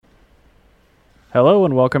Hello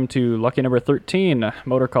and welcome to Lucky Number 13,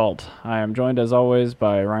 Motor Cult. I am joined as always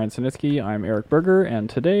by Ryan Sinitsky. I'm Eric Berger, and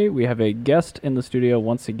today we have a guest in the studio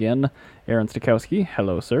once again, Aaron Stakowski.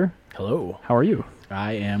 Hello, sir. Hello. How are you?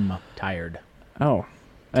 I am tired. Oh,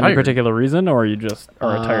 any particular reason, or you just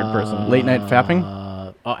are a tired person? Late night fapping?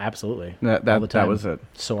 Oh, absolutely. That All the time. that was it.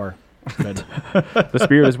 Sore. Good. The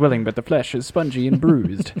spirit is willing, but the flesh is spongy and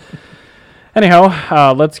bruised.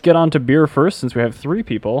 Anyhow, let's get on to beer first, since we have three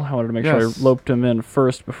people. I wanted to make sure I roped them in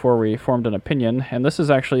first before we formed an opinion. And this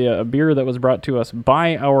is actually a beer that was brought to us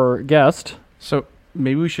by our guest. So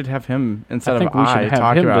maybe we should have him instead I think of we should have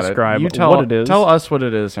talk him about describe it. You tell, what it is. Tell us what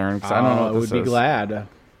it is, Aaron, because I don't know what I this would be is. glad.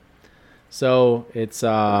 So it's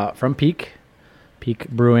from Peak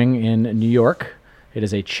Brewing in New York. It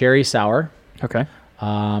is a cherry sour. Okay.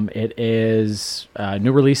 It is a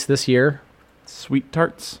new release this year. Sweet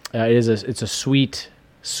tarts. It's a sweet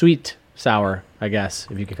sour, I guess,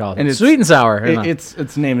 if you could call it. And it's sweet and sour.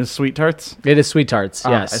 Its name is Sweet Tarts. It is Sweet Tarts,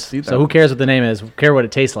 yes. I see that. So who cares what the name is? Care what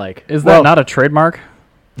it tastes like. Is that not a trademark?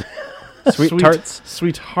 Sweet tarts?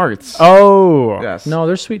 Sweet Hearts. Oh. Yes. No,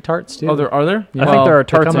 there's Sweet Tarts, too. Oh, are there? I think there are they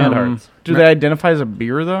tarts come and in- hearts. Do they identify as a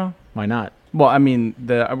beer, though? Why not? Well, I mean,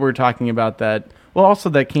 we're talking about that. Well, also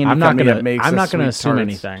that candy I'm not company gonna. that makes I'm the not gonna Sweet assume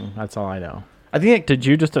Tarts. anything. That's all I know. I think Did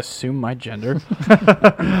you just assume my gender?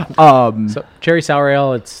 So cherry sour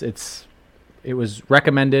ale. It was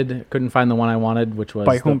recommended. Couldn't find the one I wanted, which was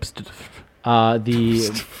By whom?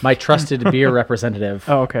 my trusted beer representative.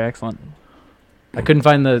 Oh, okay, excellent. I couldn't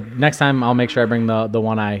find the. Next time, I'll make sure I bring the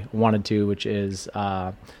one I wanted to, which is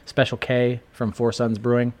Special K from Four Sons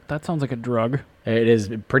Brewing. That sounds like a drug. It is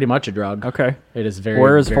pretty much a drug. Okay. It is very.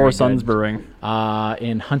 Where is very Four good. Sons Brewing?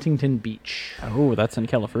 In Huntington Beach. Oh, that's in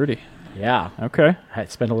California. Yeah, Okay. I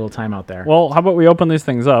spent a little time out there. Well, how about we open these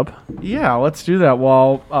things up? Yeah, let's do that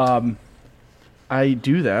while I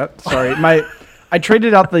do that. Sorry, I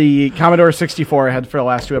traded out the Commodore 64 I had for the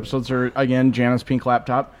last two episodes for, again, Jana's pink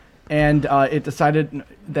laptop, and it decided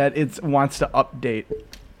that it wants to update.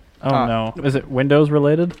 Oh, no. Is it Windows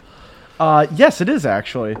related? Yes, it is,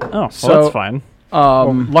 actually. Oh, well, So, that's fine.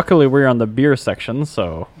 Well, luckily, we're on the beer section,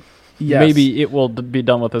 so yes. maybe it will be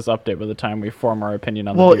done with this update by the time we form our opinion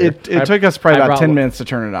on Well, the beer. it took us probably I about brought 10 one. minutes to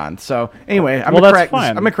turn it on. So, anyway, I'm Well, going that's to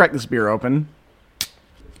fine. crack this beer open.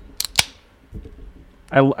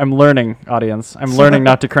 I'm learning, audience. I'm learning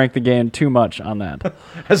not to crank the game too much on that.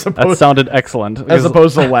 As That opposed, sounded excellent. as because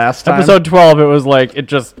opposed to last time. Episode 12, it was like, I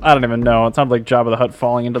don't even know. It sounded like Jabba the Hutt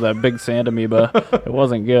falling into that big sand amoeba. It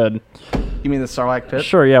wasn't good. You mean the Sarlacc pit?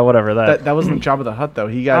 Sure, yeah, whatever. That wasn't Jabba the Hutt, though.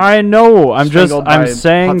 He got... I know. I'm strangled by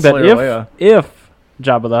saying Hutt that Slayer Leia. if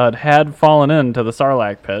Jabba the Hutt had fallen into the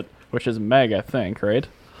Sarlacc pit, which is Meg, I think, right?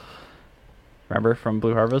 Remember from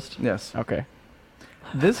Blue Harvest? Yes. Okay.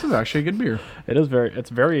 This is actually a good beer. It's very,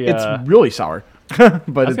 It's really sour. But I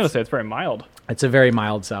was going to it's... say it's very mild. It's a very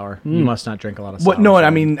mild sour. You must not drink a lot of sour. What? No, I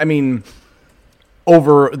mean,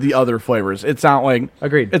 over the other flavors. It's not like...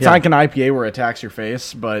 Agreed. It's yeah. not like an IPA where it attacks your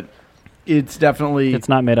face, but it's definitely... It's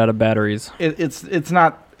not made out of batteries. It's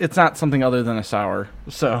not something other than a sour.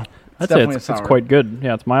 So I'd say definitely it's a sour. quite good.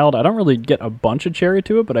 Yeah, it's mild. I don't really get a bunch of cherry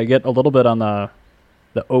to it, but I get a little bit on the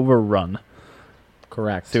overrun.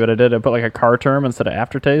 Correct. See what I did? I put like a car term instead of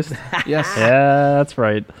aftertaste. Yes. Yeah, that's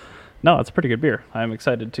right. No, it's a pretty good beer. I'm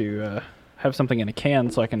excited to have something in a can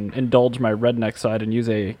so I can indulge my redneck side and use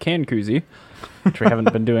a can koozie, which we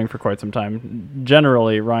haven't been doing for quite some time.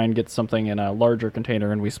 Generally, Ryan gets something in a larger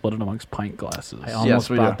container and we split it amongst pint glasses. I almost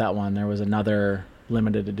we bought do. that one. There was another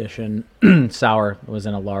limited edition sour. It was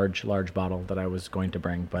in a large bottle that I was going to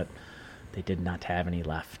bring, but they did not have any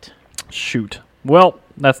left. Shoot. Well,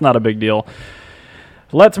 that's not a big deal.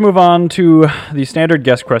 Let's move on to the standard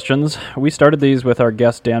guest questions. We started these with our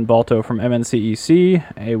guest Dan Balto from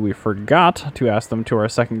MNCEC. We forgot to ask them to our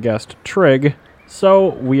second guest, Trig. So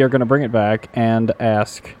we are going to bring it back and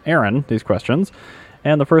ask Aaron these questions.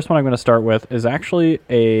 And the first one I'm going to start with is actually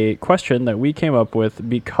a question that we came up with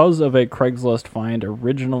because of a Craigslist find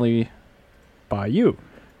originally by you.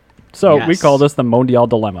 So we Yes. call this the Mondial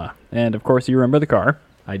Dilemma. And of course you remember the car.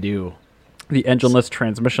 I do. The engineless,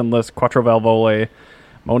 transmissionless Quattro Valvole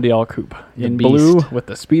Mondial Coupe The in beast. blue with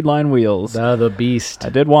the Speedline wheels. The beast. I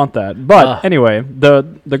did want that. But anyway,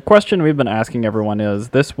 the question we've been asking everyone is,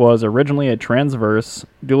 this was originally a transverse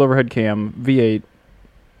dual overhead cam V8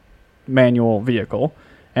 manual vehicle,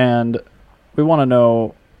 and we want to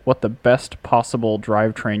know what the best possible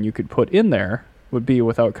drivetrain you could put in there would be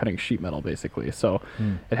without cutting sheet metal, basically. So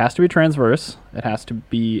it has to be transverse. It has to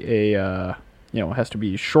be a it has to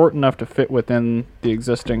be short enough to fit within the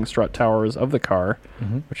existing strut towers of the car,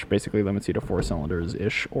 which basically limits you to 4 cylinders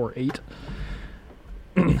ish or 8.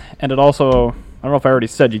 And it also I don't know if I already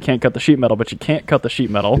said you can't cut the sheet metal, but you can't cut the sheet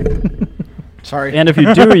metal. Sorry. And if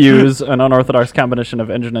you do use an unorthodox combination of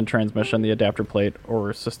engine and transmission, the adapter plate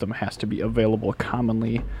or system has to be available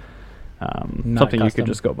commonly. Something you custom. could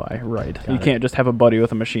just go by. Right. Got You it. can't just have a buddy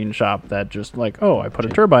with a machine shop that just like, oh, I put a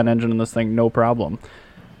turbine engine in this thing, no problem.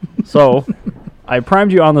 So I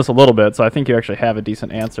primed you on this a little bit, so I think you actually have a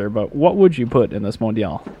decent answer. But what would you put in this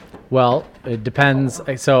Mondial? Well, it depends.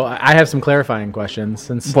 So I have some clarifying questions.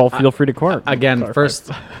 Since Well, feel free to court. again,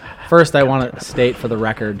 first I want to state for the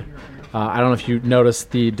record, I don't know if you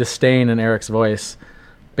noticed the disdain in Eric's voice,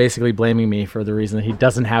 basically blaming me for the reason that he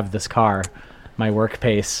doesn't have this car. My work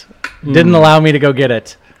pace didn't allow me to go get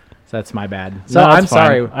it. So that's my bad. So No, that's I'm fine.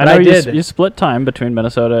 sorry, I but know I you, did. you split time between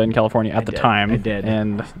Minnesota and California at the did. time. I did.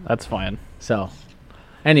 And that's fine. So,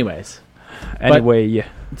 anyways. Anyway,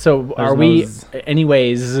 So are no we, z-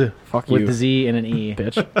 anyways, Fuck with you. the Z and an E.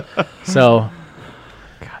 bitch. So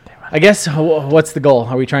God damn it. I guess what's the goal?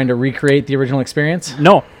 Are we trying to recreate the original experience?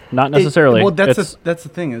 No, not necessarily. Well, that's It's- the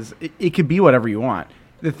thing is, it could be whatever you want.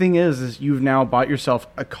 The thing is you've now bought yourself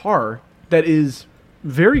a car that is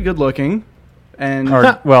very good looking, and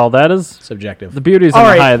well, that is Subjective. the beauty is in all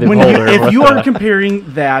the eye right. of the When beholder. if you with are the-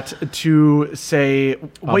 comparing that to say,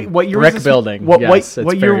 what year brick was this? building. What, Yes,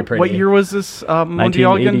 what it's year? very pretty. What year was this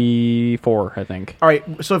Mondial again? 1984, I think. All right.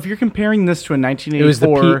 So if you're comparing this to a It was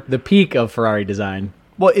 1984, the peak of Ferrari design.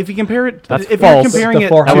 well, if you compare it, That's if false. you're comparing The it,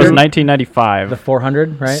 That 400. was to, 1995. The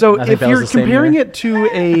 400, right? so I think if that was you're the same comparing year. it to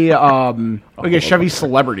a like a Chevy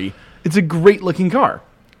Celebrity, it's a great looking car.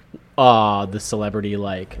 The celebrity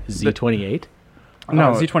like Z28,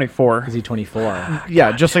 No, Z24. Z24.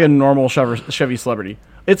 yeah, just like a normal Chevy Celebrity.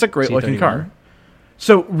 It's a great looking C31. car.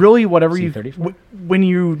 So really, whatever you C34? when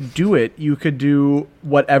you do it, you could do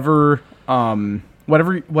whatever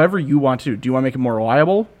you want to do. Do you want to make it more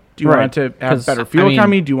reliable? Do you Right, want to have 'cause, better fuel I mean,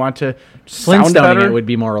 economy? Do you want to sound Flintstoning better? it would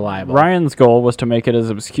be more reliable. Ryan's goal was to make it as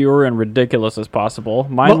obscure and ridiculous as possible.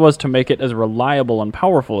 Mine Well- was to make it as reliable and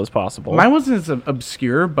powerful as possible. Mine wasn't as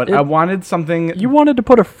obscure, but I wanted something. You wanted to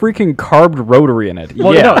put a freaking carbed rotary in it.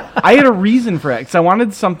 Well, yeah. no, I had a reason for it because I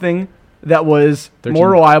wanted something that was 13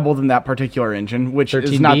 more reliable than that particular engine, which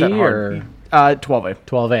is not that 13B hard. or 12A.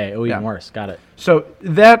 12A. Oh, even Yeah. worse. Got it. So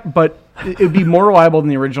that, but it would be more reliable than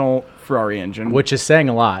the original Ferrari engine. Which is saying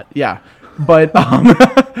a lot. Yeah, but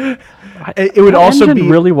it would That also engine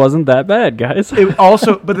be really wasn't that bad, guys. It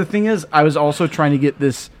also, but the thing is, I was also trying to get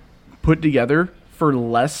this put together for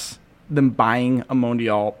less than buying a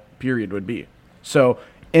Mondial period would be. So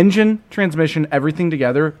engine, transmission, everything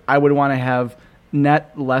together, I would want to have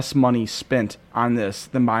net less money spent on this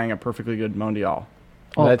than buying a perfectly good Mondial.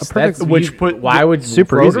 Well, that's a perfect- which put- why would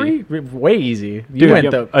super rotary? Way easy. You Dude,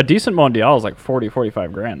 went the a decent Mondial is like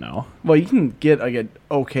 40-45 grand now. Well, you can get like an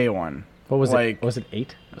okay one. what was like, it? Was it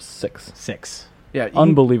 8? 6. 6. Yeah, you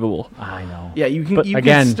Unbelievable. I know. Yeah, you can. But you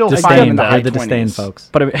Again, can still find them disdain. in the I high had the disdain, 20s. folks.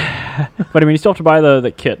 But I mean, but I mean, you still have to buy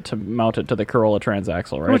the kit to mount it to the Corolla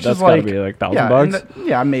transaxle, right? Which That's is got to like be like $1,000 yeah, bucks.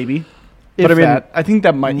 yeah, maybe. But If I mean, that, I think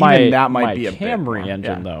that might even that might my be a bit Camry more. engine,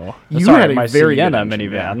 Yeah. though. You Sorry, had a my very good Sienna engine,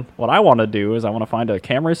 minivan. yeah. What I want to do is I want to find a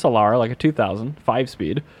Camry Solara, like a 2000,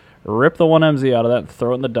 5-speed, rip the 1MZ out of that and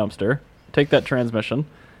throw it in the dumpster, take that transmission,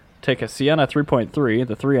 take a Sienna 3.3,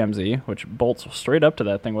 the 3MZ, which bolts straight up to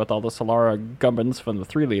that thing with all the Solara gubbins from the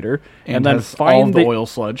 3-liter, and then has all find of the oil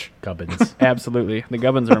sludge. Gubbins. Absolutely. The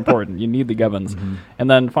gubbins are important. You need the gubbins.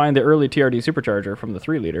 And then find the early TRD supercharger from the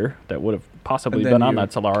 3-liter that would have possibly And then been on you-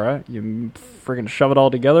 that Solara. You friggin' shove it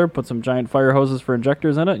all together, put some giant fire hoses for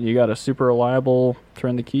injectors in it, and you got a super reliable,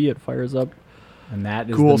 turn the key, it fires up. And that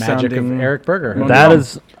is Cool the magic of sounding Eric Berger. Mondial. That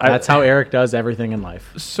is... That's how Eric does everything in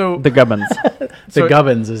life. So the gubbins. The So-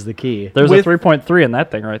 gubbins is the key. There's With- a 3.3 in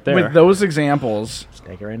that thing right there. with those examples, Just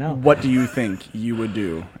take it right now. what do you think you would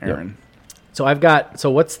do, Aaron? So I've got.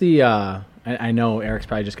 So what's the? I know Eric's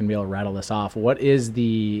probably just gonna be able to rattle this off. What is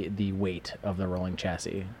the weight of the rolling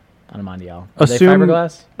chassis on a Mondial? Are they Assume-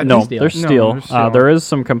 fiberglass? no, Steel? they're steel. they're steel. There is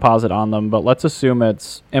some composite on them, but let's assume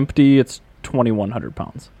it's empty. It's 2,100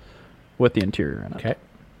 pounds with the interior in it. Okay.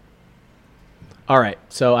 All right.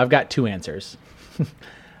 So I've got two answers. The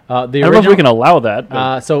I don't know if original. we can allow that.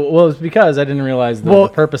 but- It's because I didn't realize the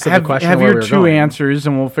purpose of have, the question. Have where your we were two going. answers,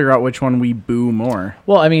 and we'll figure out which one we boo more.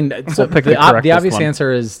 Well, I mean, so pick the the correctest obvious one.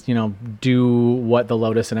 answer is, do what the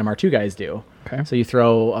Lotus and MR2 guys do. Okay. So you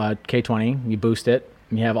throw a K20, you boost it,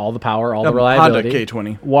 and you have all the power, all the Honda reliability.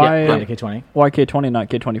 K20. why, Yeah, Honda K20. why K20, not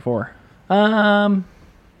K24?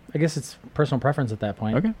 I guess it's personal preference at that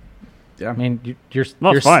point. Okay. Yeah. I mean, you're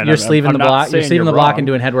Well, it's fine. you're I'm sleeving the not block. You're saying sleeving you're the block wrong. and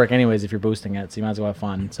doing headwork anyways if you're boosting it. So you might as well have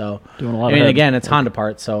fun. So Doing a lot I of mean, head again, it's work. Honda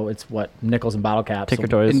parts, so it's what nickels and bottle caps. Take your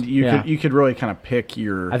So toys. And you Yeah. could really kind of pick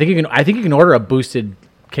your. I think you can order a boosted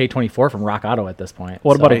K24 from Rock Auto at this point.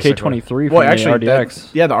 What So- about a basically. K23 from Well, the actually,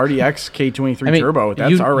 RDX? the RDX K23 I mean, Turbo. That's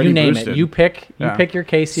you, already you name boosted. it. You pick Yeah. your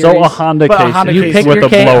K series. So a Honda But a K Honda series You pick with your a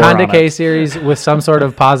K, blower Honda on K it. series with some sort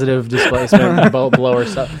of positive displacement, blower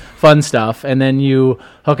stuff, fun stuff, and then you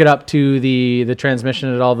hook it up to the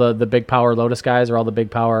transmission that all the big power Lotus guys or all the big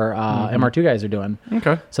power MR2 guys are doing.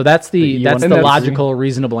 Okay. So that's the E1 And that's- logical,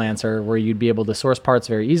 reasonable answer where you'd be able to source parts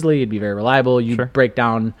very easily. You'd be very reliable. You'd Sure. break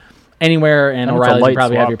down anywhere, and And it's a O'Reilly's would light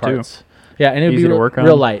probably have your swap, too. parts. Yeah, and it'd Easy be to work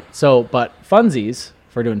real on. light. So, but funsies,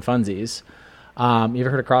 if we're doing funsies, you ever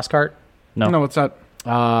heard of Crosscart? No. No, what's that?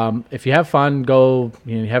 If you have fun, go.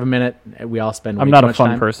 You have a minute. We all spend. I'm way not too a much fun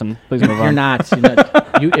time. person. Please move You're on. not.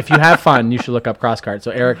 If you have fun, you should look up Crosscart. So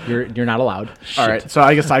Eric, you're not allowed. All right. So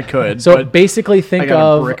I guess I could. So but basically, I think got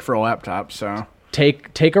of a brick for a laptop. So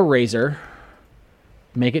take a Razor,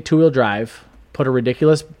 make it 2-wheel drive, put a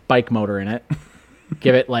ridiculous bike motor in it,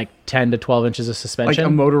 give it like 10 to 12 inches of like suspension. a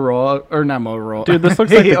Motorola or not Motorola. Dude, this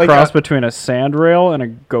looks like the Like cross a- between a sand rail and a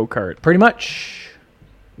go-kart. Pretty much.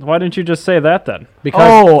 Why didn't you just say that then?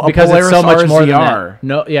 Oh, a because it's so Polaris much more than RZR. that.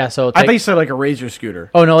 No, yeah. So I thought you take, said like a Razor scooter.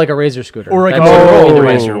 oh no, like a Razor scooter Or like That's a what Motorola either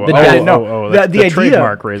way. Razor. The Okay, dead- no, the idea,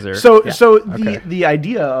 trademark Razor. So, Yeah. so Okay. the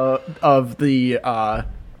idea of the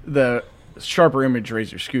sharper image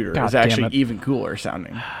Razor scooter God is damn actually it. even cooler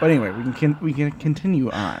sounding. But anyway, we can continue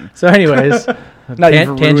on. So, anyways, Now you've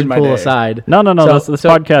ruined tangent my pool day. aside. No. So- This so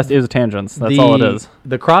podcast is tangents. That's all it is.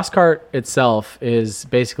 The Crosscart itself is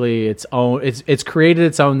basically its own. It's created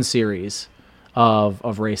its own series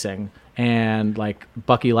of racing, and like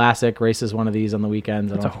Bucky Lassick races one of these on the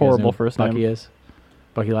weekends. I don't That's know a if you guys know horrible who first Bucky name. is.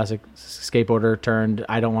 Bucky Lassick, skateboarder turned.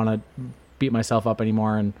 I don't want to beat myself up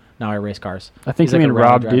anymore, and now I race cars. I think He's you like mean a rally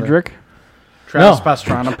Rob driver. Diedrich. Travis No.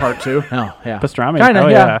 Pastrana Part 2. No, yeah, Pastrami. Kind of, Oh,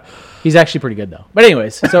 yeah. yeah. He's actually pretty good though. But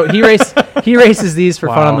anyways, so he races these for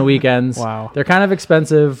fun Wow. on the weekends. Wow. They're kind of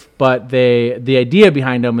expensive, but the idea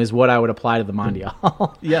behind them is what I would apply to the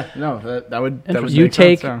Mondial. Yeah, no, that would Interesting. you make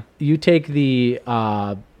take sense, you take the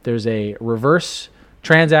there's a reverse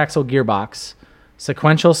transaxle gearbox,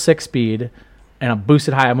 sequential 6-speed, and a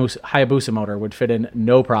boosted Hayabusa motor would fit in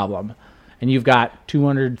no problem. And you've got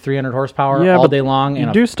 200, 300 horsepower Yeah, all but day long. You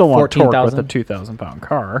and do still want torque with a 14,000. 2,000-pound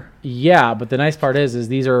car. Yeah, but the nice part is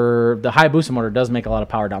these are the Hayabusa motor does make a lot of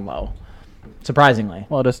power down low, surprisingly.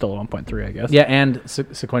 Well, it is still a 1.3, I guess. Yeah, and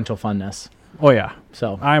sequential funness. Oh, yeah.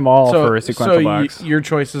 So I'm all So, for a sequential so box. your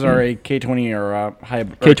choices are a K20 or a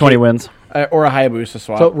K20 wins. or a Hayabusa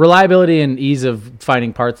swap. so reliability and ease of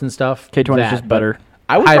finding parts and stuff. K20 is that, just but better.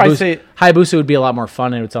 I would probably say Hayabusa would be a lot more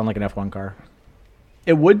fun and it would sound like an F1 car.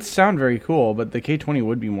 it would sound very cool, but the K20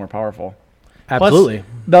 would be more powerful. Absolutely. Plus,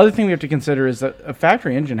 the other thing we have to consider is that a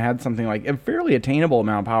factory engine had something like a fairly attainable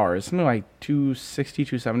amount of power. It's something like 260,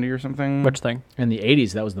 270 or something. Which thing? In the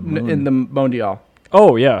 80s, that was the moon. in the Mondial.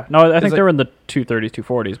 Oh, yeah. No, I think like- they were in the 230s,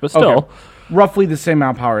 240s, but still. Okay. Roughly the same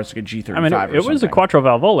amount of power as like a G35 I mean, or it was a something. Quattro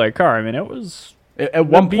Valvole car. I mean, it was... At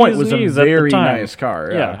one point, it was a BZs at the very time. nice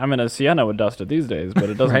car. Yeah. I mean, a Sienna would dust it these days, but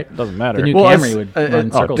it doesn't Right. doesn't matter. The new Well, Camry would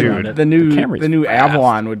run circles dude, around it. The new Camry's fast.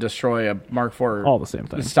 Avalon would destroy a Mark IV, All the same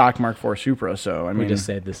thing. stock Mark IV Supra. So I We mean, just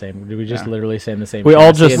said the same. Did we just Yeah. literally say the same We thing?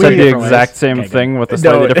 all See just it said the different ways? exact same Okay, good. thing with a No,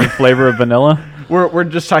 slightly it- different flavor of vanilla. we're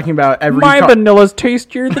just talking about every My car. vanilla's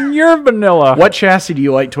tastier than your vanilla. What chassis do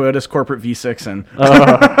you like Toyota's corporate V6 in?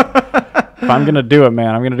 If I'm going to do it,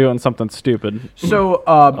 man, I'm going to do it in something stupid. So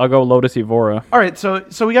I'll go Lotus Evora. all right, so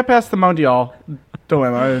we got past the Mondial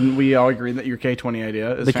dilemma, and we all agree that your K20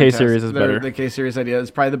 idea is The fantastic. K-Series is better. The K-Series idea is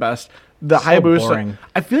probably the best. The So Hayabusa, boring.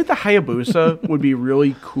 I feel like the Hayabusa would be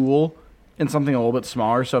really cool in something a little bit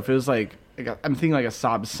smaller. So if it was like I'm thinking like a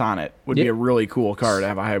Saab Sonnet would be Yeah. a really cool car to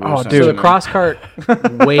have a Hayabusa. Oh, in. dude. So the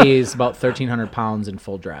Crosscart weighs about 1,300 pounds in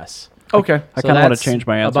full dress. Okay, I So kind of want that's to change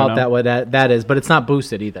my answer about now. that. What that is, but it's not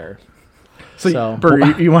boosted either. So-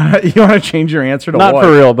 Bert, you want to change your answer to Not what?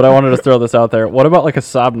 for real, but I wanted to throw this out there. What about like a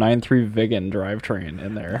Saab 9.3 Vigan drivetrain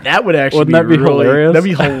in there? That would actually Wouldn't that be really, hilarious? That'd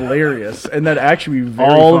be hilarious, and that'd actually be very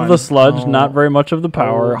All fun. of the sludge, Oh. not very much of the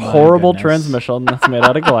power, Oh my horrible goodness. transmission that's made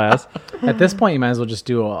out of glass. At this point, you might as well just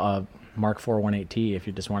do a Mark IV 1.8T if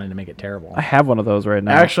you just wanted to make it terrible. I have one of those right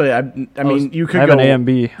now. Actually, I mean, you could I have go an AMB.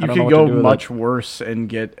 I You don't know could what go to do with much it. worse and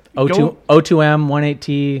get O2M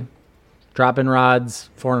 1.8T, drop-in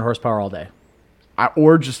rods, 400 horsepower all day.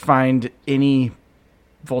 or just find any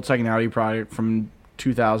Volkswagen Audi product from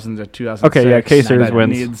 2000 to 2006. Okay, yeah, K-Series that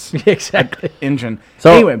wins. needs Exactly. engine.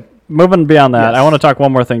 So- anyway, moving beyond that, Yes. I want to talk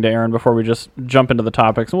one more thing to Aaron before we just jump into the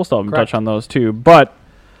topics. We'll still Correct. touch on those too. But,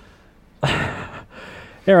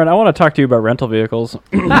 Aaron, I want to talk to you about rental vehicles.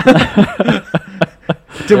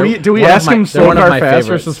 Did we one of ask my- him they're slow one of car my fast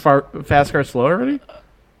favorites. versus fast car slow already?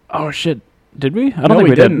 Oh, shit. Did we? I don't No, think we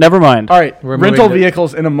we did. didn't. Never mind. All right, We're rental moving to-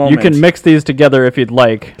 vehicles in a You moment. can mix these together if you'd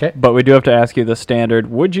like, 'Kay. but we do have to ask you the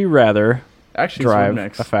standard. Would you rather actually drive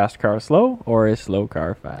mix. a fast car slow or a slow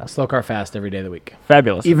car fast? Slow car fast every day of the week.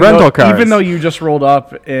 Fabulous. Even Rental though, cars. Even though you just rolled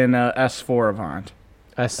up in S4 Avant,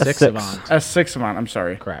 S6 S6. Avant. S6 Avant. I'm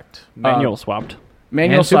sorry, Correct. Manual swapped.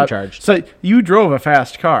 manual And swap. supercharged. So you drove a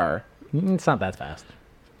fast car. It's not that fast.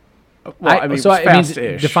 Well, I mean, so it's I mean,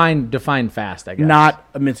 fast-ish. define fast, I guess. Not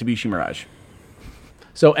a Mitsubishi Mirage.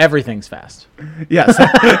 So everything's fast. Yes.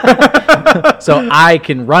 So I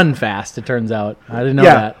can run fast, it turns out. I didn't know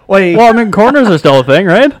yeah. that. Like, Well, I mean, corners are still a thing,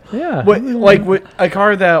 right? Yeah. what a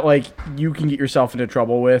car that like you can get yourself into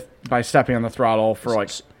trouble with by stepping on the throttle for like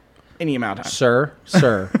any amount of time.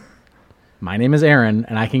 Sir. My name is Aaron,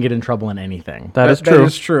 and I can get in trouble in anything. That is true. That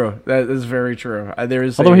is true. That is very true. There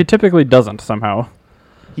is. Although he typically doesn't somehow.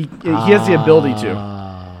 he has the ability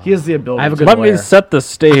to. He has the ability. I have a to. good Let me lawyer. set the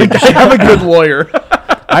stage. I have a good lawyer.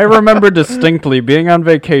 I remember distinctly being on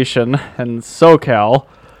vacation in SoCal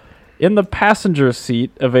in the passenger seat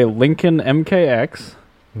of a Lincoln MKX.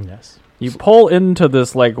 Yes. You pull into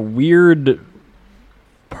this like weird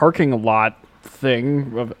parking lot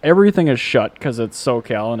thing of everything is shut because it's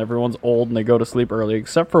SoCal and everyone's old and they go to sleep early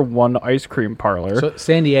except for one ice cream parlor. So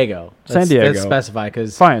San Diego. San Diego. Let's specify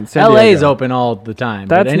because Fine, San LA is Diego. open all the time.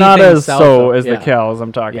 but That's not anything as south so of- as yeah. the Cals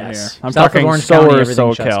I'm talking Yes. here. I'm South of talking Orange so County, or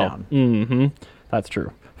everything shuts SoCal. down. Mm-hmm. That's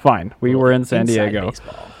true. Fine. We were in San Inside Diego.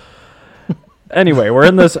 baseball. Anyway, we're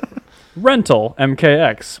in this rental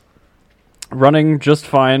MKX, running just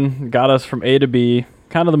fine, got us from A to B,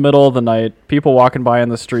 kind of the middle of the night, people walking by in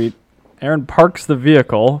the street. Aaron parks the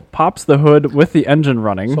vehicle, pops the hood with the engine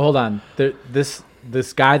running. So hold on.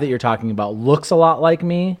 This guy that you're talking about looks a lot like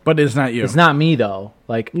me. But it's not you. It's not me though.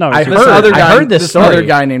 Like No, I it's heard, your other I guy- heard this this story. other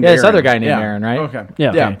guy named yeah, this Aaron. other guy named Yeah. Aaron, right? Okay.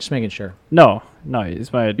 Yeah. Yeah. Okay, just making sure. No,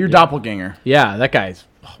 he's my... Your doppelganger. Yeah, that guy's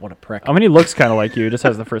what a prick. I mean, he looks kind of like you, just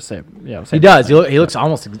has the first same... Yeah, He same does. He looks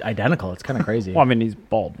almost identical. It's kind of crazy. Well, I mean, he's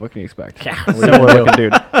bald. What can you expect? Yeah, Similar looking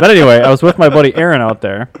dude. But anyway, I was with my buddy Aaron out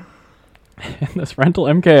there in this rental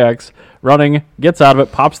MKX, running, gets out of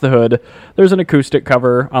it, pops the hood. There's an acoustic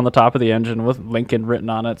cover on the top of the engine with Lincoln written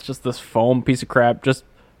on it. It's just this foam piece of crap. Just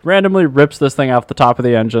randomly rips this thing off the top of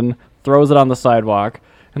the engine, throws it on the sidewalk,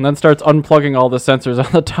 and then starts unplugging all the sensors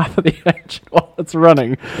on the top of the engine while it's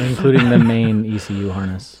running. including the main ECU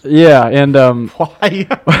harness. Yeah, and Why?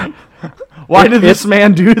 Why did this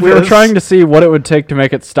man do this? we were trying to see what it would take to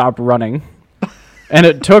make it stop running. And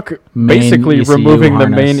it took Main basically ECU removing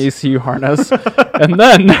harness. the main ECU harness. And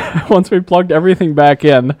then once we plugged everything back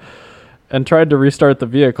in and tried to restart the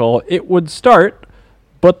vehicle, it would start,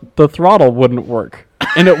 but the throttle wouldn't work.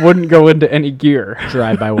 And it wouldn't go into any gear.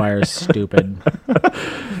 Drive-by-wire is stupid.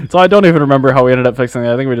 So I don't even remember how we ended up fixing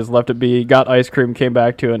it. I think we just left it be, got ice cream, came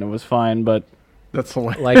back to it, and it was fine. But That's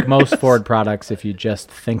hilarious. Like most Ford products, if you just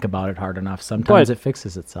think about it hard enough, sometimes But it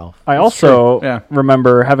fixes itself. I That's also true, yeah.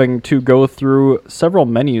 remember having to go through several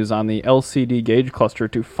menus on the LCD gauge cluster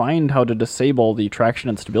to find how to disable the traction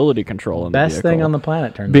and stability control in the Best vehicle. thing on the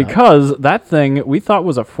planet, turns out. Because that thing we thought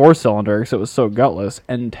was a 4-cylinder because it was so gutless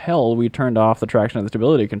until we turned off the traction and the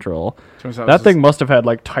stability control. Turns out That it's thing must have had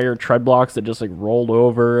like tire tread blocks that just like rolled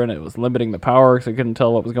over and it was limiting the power because I couldn't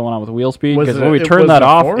tell what was going on with wheel speed. Was Because it- when we it turned was that a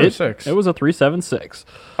off, 4 or it 6? was a 376.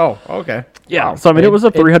 Oh, okay. Yeah, Wow. so I mean, it was a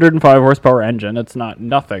It- 305 horsepower engine. It's not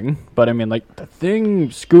nothing, but I mean, like the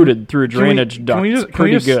thing scooted through drainage ducts Can we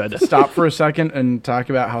pretty just good. stop for a second and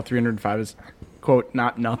talk about how 305 is, quote,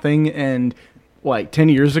 not nothing, and like 10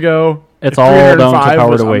 years ago, It's all down to 305 power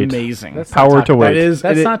was to weight. amazing. Let's not Power talk to about- weight. That is,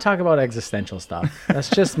 Let's it- not talk about existential stuff. Let's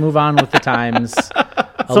just move on with the times.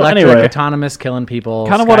 So Electric, anyway, autonomous, killing people.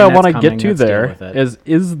 Kind of what I Skynet's want to coming, get to let's deal there with it.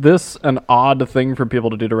 is this an odd thing for people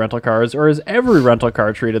to do to rental cars, or is every rental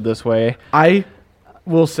car treated this way? I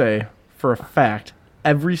will say for a fact,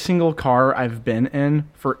 every single car I've been in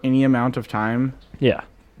for any amount of time Yeah.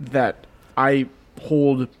 that I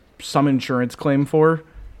hold some insurance claim for,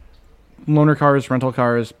 loaner cars, rental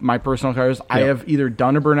cars, my personal cars, I Yep. have either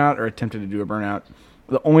done a burnout or attempted to do a burnout.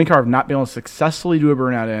 The only car I've not been able to successfully do a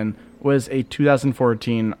burnout in was a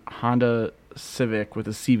 2014 Honda Civic with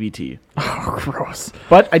a CVT. Oh, gross.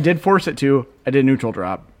 But I did force it to. I did neutral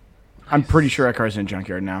drop. I'm pretty sure that car's in a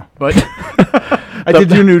junkyard now. But I did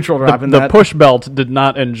do neutral drop in The that. push belt did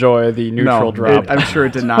not enjoy the neutral No, drop. I'm sure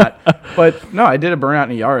it did not. But no, I did a burnout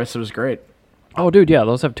in a Yaris. It was great. Oh, dude, yeah,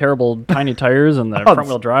 those have terrible tiny tires and the Oh, front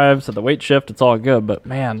wheel drive, so the weight shift, it's all good. But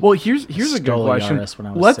man, Well, here's a good Stole a question. Yaris when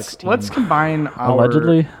I was 16. Let's combine our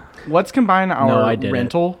allegedly, Let's combine No, our I did it.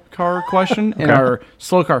 rental car question and Okay. our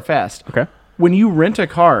slow car fast. okay. When you rent a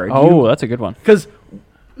car, Oh, that's a good one. because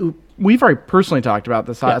we've already personally talked about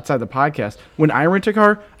this outside the podcast. When I rent a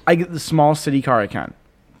car, I get the smallest city car I can,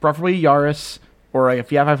 preferably Yaris or a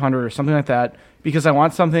Fiat 500 or something like that, because I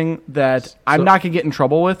want something that I'm not gonna get in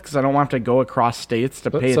trouble with, because I don't want to have to go across states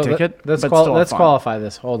to pay a ticket. Let's but still have let's fun. qualify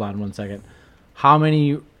this. Hold on 1 second. How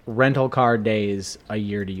many rental car days a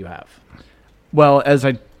year do you have? Well, as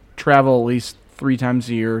I travel at least 3 times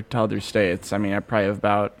a year to other states, I mean, I probably have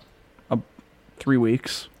about 3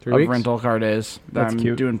 weeks 3 of weeks? rental car days that That's I'm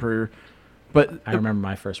cute. doing per. But I remember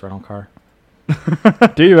my first rental car.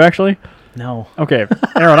 Do you actually? No. Okay,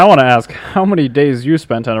 Aaron, I want to ask how many days you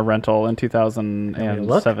spent on a rental in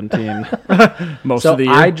 2017. most So of the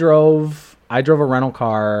year, I drove a rental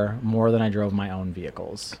car more than I drove my own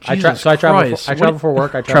vehicles. Jesus I travel. Christ. I travel for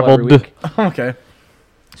work. I travel every Traveled. week. okay.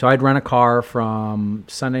 So I'd rent a car from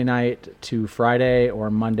Sunday night to Friday or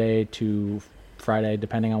Monday to Friday,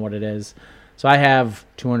 depending on what it is. So I have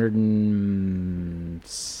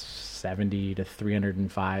 270 to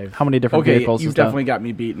 305. How many different Okay, vehicles you is definitely got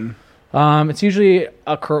me beaten. It's usually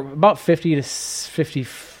about 50 to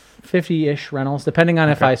 50-ish rentals, depending on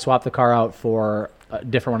if Okay. I swap the car out for a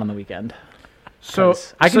different one on the weekend. So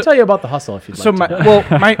 'Cause I can tell you about the hustle if you'd So like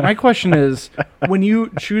my to. my question is, when you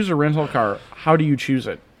choose a rental car, how do you choose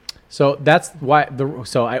it? So that's why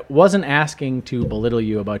so I wasn't asking to belittle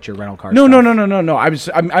you about your rental car. No, stuff. no.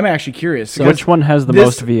 I'm actually curious. So because Which one has the this-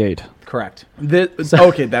 most V8 Correct.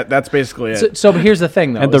 okay, that's basically it. So but here's the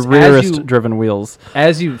thing, though. and the is rearest driven wheels?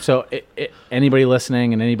 Anybody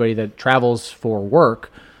listening and anybody that travels for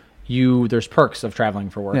work, there's perks of traveling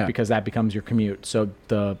for work Yeah. because that becomes your commute. So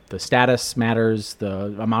the status matters,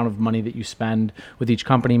 the amount of money that you spend with each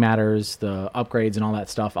company matters, the upgrades and all that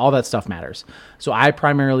stuff matters. So I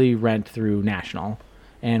primarily rent through National.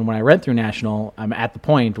 And when I rent through National, I'm at the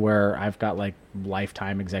point where I've got like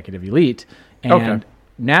lifetime executive elite. And Okay.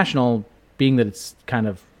 National, being that it's kind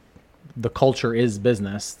of the culture is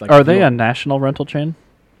business. Like Are if they you- a national rental chain?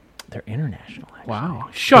 They're international. Actually. Wow.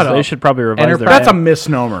 Shut up. They should probably revise Enterprise- their That's a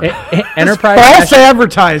misnomer. Enterprise. False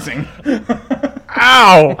advertising.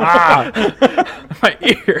 Ow! my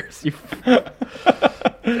ears.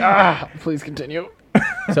 Please continue.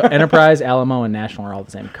 So Enterprise, Alamo, and National are all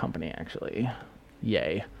the same company, actually.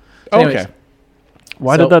 Yay. So anyways, Okay.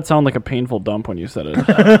 Why So- did that sound like a painful dump when you said it?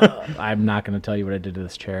 I'm not going to tell you what I did to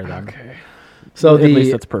this chair, though. Okay. So At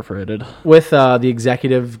least the it's perforated. with the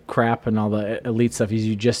executive crap and all the elite stuff, is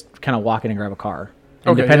you just kind of walk in and grab a car.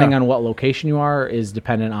 And Okay, depending yeah. on what location you are is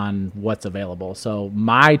dependent on what's available. So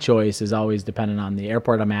my choice is always dependent on the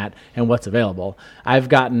airport I'm at and what's available. I've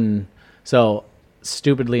gotten, so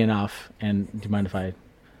stupidly enough, and do you mind if I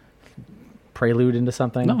prelude into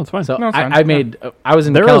something? No, it's fine. So No, it's fine. I made, I was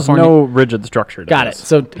in There is California. no rigid structure to Got it. this.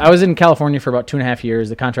 So I was in California for about 2.5 years.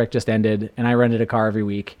 The contract just ended, and I rented a car every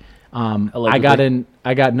week. Allegedly.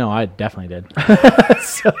 I definitely did.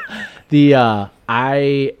 So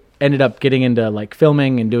I ended up getting into like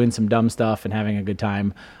filming and doing some dumb stuff and having a good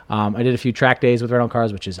time. I did a few track days with rental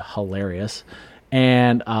cars, which is hilarious.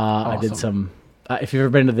 And I did some, if you've ever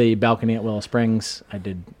been to the balcony at Willow Springs, I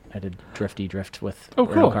did drift with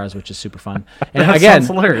rental cool. cars, which is super fun. And That again, sounds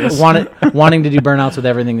hilarious. wanting to do burnouts with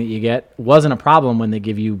everything that you get wasn't a problem when they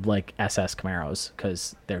give you like SS Camaros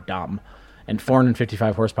because they're dumb. And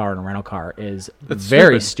 455 horsepower in a rental car is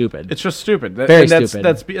very stupid. It's just stupid. Very And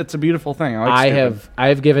stupid. It's a beautiful thing. I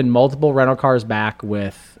I've given multiple rental cars back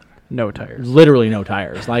with No tires. literally no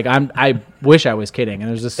tires. Like I wish I was kidding. And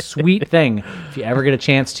there's this sweet thing if you ever get a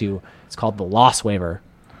chance to. It's called the loss waiver.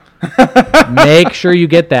 Make sure you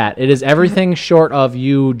get that. It is everything short of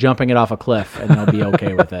you jumping it off a cliff, and you'll be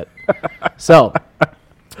okay with it. So,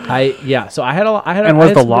 I had And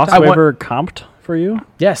was the loss waiver comped for you?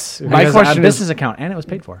 Yes, My because question a is- business account, and it was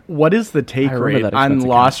paid for. What is the take remember rate that on expense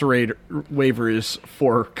loss rate waivers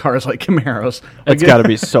for cars like Camaros? It's got to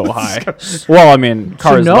be so high. Well, I mean,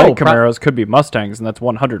 cars no, like pro- Camaros could be Mustangs, and that's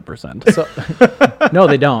 100%. So, no,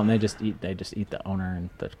 they don't. They just eat the owner and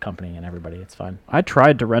the company and everybody. It's fine. I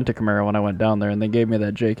tried to rent a Camaro when I went down there, and they gave me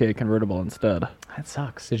that JK convertible instead. That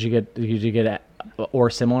sucks. Did you get a, or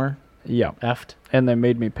similar Yeah, effed? and they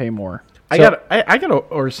made me pay more. I got a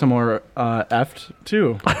or similar effed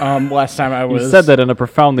too. Last time I You was said that in a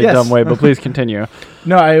profoundly Yes. dumb way, but please continue.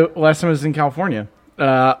 No, last time I was in California.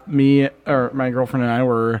 Me or my girlfriend and I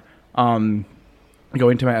were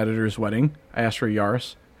going to my editor's wedding. I asked for a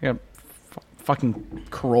Yaris. I got fucking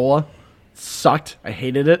Corolla. Sucked. I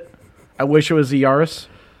hated it. I wish it was a Yaris,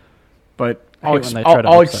 but I hate when they try to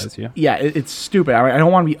upsize you. Yeah, it's stupid. I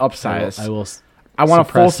don't want to be upsized. I I want a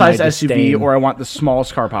suppress full-size my SUV, disdain. or I want the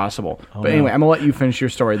smallest car possible. Oh, but no. anyway, I'm going to let you finish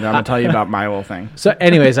your story, then I'm going to tell you about my little thing. So,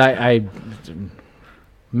 anyways, I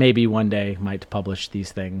maybe one day might publish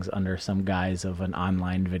these things under some guise of an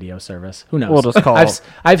online video service. Who knows? We'll just call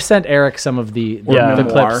I've sent Eric some of the Yeah.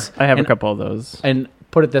 clips. I have and, a couple of those. And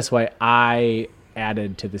put it this way, I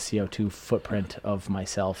added to the CO2 footprint of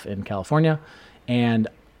myself in California, and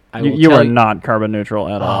I will You tell are not carbon neutral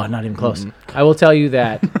at all. Oh, not even close. I will tell you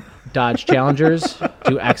that Dodge Challengers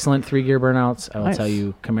do excellent 3-gear burnouts. I will Nice. tell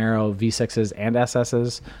you Camaro V6s and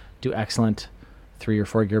SSs do excellent 3 or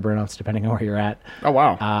 4-gear burnouts, depending on where you're at. Oh,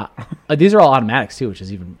 wow. These are all automatics too, which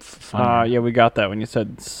is even funnier. Yeah, we got that when you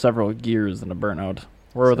said several gears in a burnout.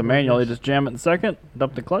 Where with a manual, you just jam it in second,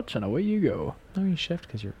 dump the clutch, and away you go. No, you shift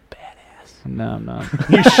because you're badass. No, I'm not.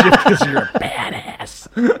 You shift because you're a badass.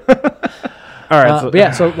 All right. But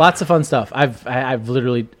yeah, so lots of fun stuff. I've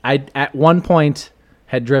literally at one point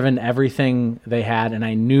had driven everything they had, and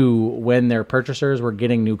I knew when their purchasers were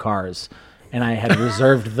getting new cars, and I had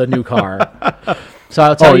reserved the new car. So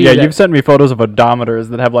I'll tell Oh, you. yeah, that- you've sent me photos of odometers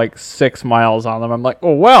that have like 6 miles on them. I'm like,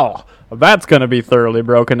 oh, well, that's going to be thoroughly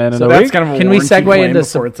broken in So a that's week. kind of a Can we warranty segue claim into before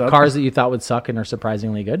some it's up. cars that you thought would suck and are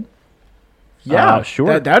surprisingly good? Yeah,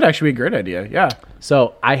 sure. That would actually be a great idea. Yeah.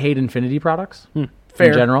 So I hate Infinity products Fair.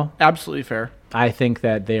 in general. Absolutely fair. I think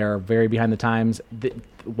that they are very behind the times.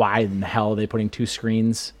 Why in the hell are they putting 2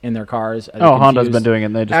 screens in their cars? Are they Oh, Honda's confused? been doing it,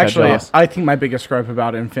 and they just Actually, got jealous. I think my biggest gripe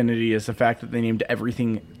about Infinity is the fact that they named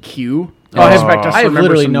everything Q. Oh. I expect us to I have remember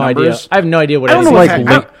literally some no numbers. idea. I have no idea what I don't it know is. what's like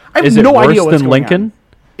happening. I have is it no worse idea what's than going on. Lincoln?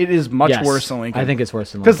 It is much Yes. worse than Lincoln. I think it's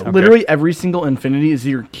worse than Because Lincoln. literally every single Infinity is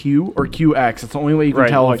either Q or QX. It's the only way you can Right.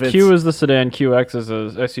 tell Well, if it's Q is the sedan, QX is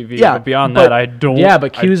a SUV. Yeah, but beyond but- that, I don't. Yeah,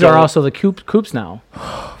 but I Qs are don't- also the coupes now.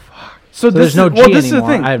 So there's no G this is the anymore.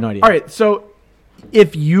 thing. I have no idea. All right, so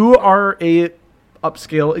if you are a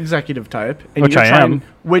upscale executive type, and Which you're I trying, am.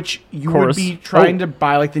 which you Course. would be trying Oh. to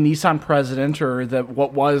buy like the Nissan President or the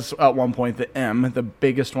what was at one point the M, the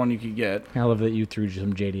biggest one you could get. I love that you threw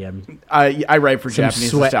some JDM. I write for Some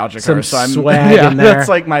Japanese swag- nostalgia some cars, so I'm swag yeah, in there. that's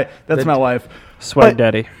like my my life. Swag but-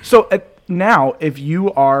 Daddy. So now, if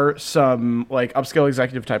you are some like upscale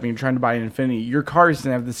executive type and you're trying to buy an Infinity, your car is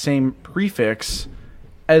gonna have the same prefix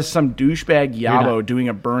as some douchebag Yabo not- doing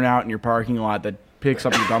a burnout in your parking lot that picks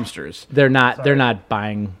up your dumpsters. They're not. They're not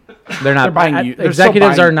buying. They're not They're buying I- you- they're still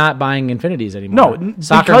executives buying- are not buying Infinities anymore. No,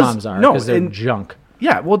 soccer because- moms are no, because they're and- junk.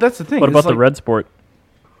 Yeah, well, that's the thing. What It's about the like, Red Sport?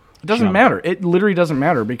 It doesn't Junk. matter. It literally doesn't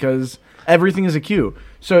matter because everything is a Q.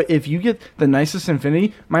 So if you get the nicest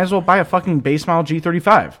Infinity, might as well buy a fucking base model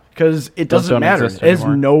G35 because it Those doesn't don't matter. exist It has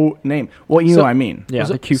anymore. no name. Well, you know what I mean. Yeah,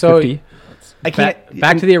 So- the Q50. I can't.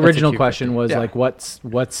 Back to the That's a original Q50. question was Yeah. like, what's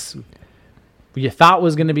you thought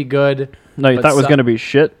was going to be good? no, you but thought it was so- going to be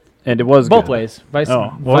shit, and it was Both good. ways,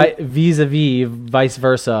 Oh, well- vis-a-vis, vice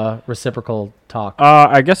versa, reciprocal talk.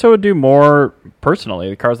 I guess I would do more personally.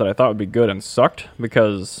 The cars that I thought would be good and sucked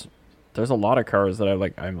because there's a lot of cars that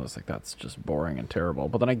I'm just like, that's just boring and terrible.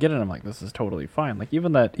 But then I get in, I'm like, this is totally fine. Like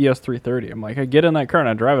even that ES330, I'm like, I get in that car and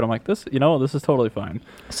I drive it. I'm like, this is totally fine.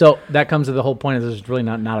 So that comes to the whole point: is there's really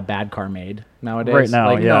not a bad car made nowadays. Right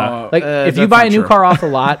now, like, yeah. Like if you that's buy not a new true. car off the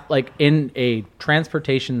lot, like in a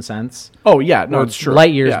transportation sense, Oh yeah, no, we're it's true.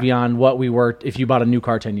 light years Yeah. beyond what we were if you bought a new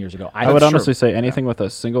car 10 years ago. I would true. honestly say anything with a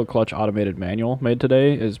single clutch automated manual made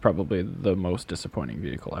today is probably the most disappointing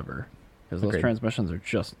vehicle ever. Because those Agreed. transmissions are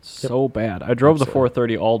just so bad. I drove the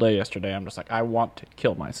 430 all day yesterday. I'm just like, I want to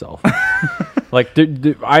kill myself. Like,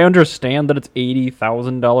 I understand that it's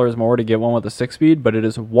 $80,000 more to get one with a 6-speed, but it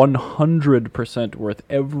is 100% worth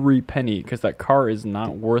every penny because that car is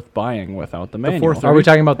not worth buying without the manual. 430? Are we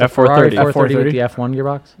talking about the Ferrari F430. 430 with F430? the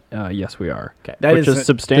F1 gearbox? Yes, we are. Okay. That Which is is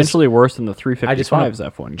substantially worse than the 355's I just want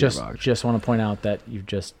F1 just gearbox. just want to point out that you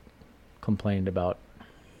just complained about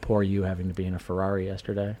poor you having to be in a Ferrari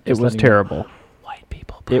yesterday. It Just was letting you know. terrible. White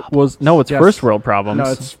people. It was it's Yes. first world problems.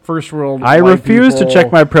 No, it's first world. I white refuse to people,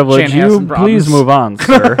 check my privilege. You Chanhassen please problems. move on,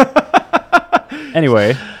 sir.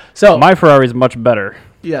 Anyway, So my Ferrari is much better.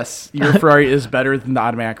 Yes, your Ferrari is better than the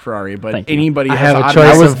automatic Ferrari, but Thank you. anybody I has have an a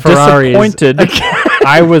automatic. choice I was of Ferraris. disappointed.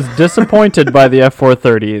 I was disappointed by the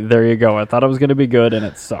F430. There you go. I thought it was going to be good, and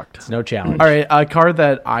it sucked. it's no challenge. All right, a car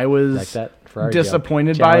that I was Like that Ferrari joke.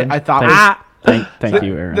 disappointed by. Challenge. I thought Thanks. was Thank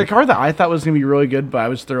you, Aaron. the car that I thought was going to be really good, but I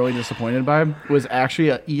was thoroughly disappointed by was actually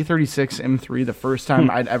a E36 M3. The first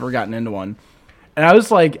time I'd ever gotten into one, and I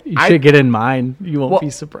was like, You should get in mine. You won't Well,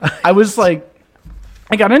 be surprised. I was like,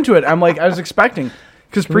 I got into it. I'm like, I was expecting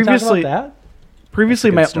because Can we talk previously, about that?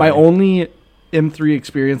 previously That's a good my story. only M3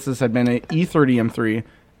 experiences had been an E30 M3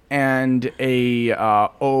 and a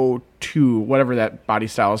O2, whatever that body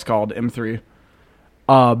style is called, M3.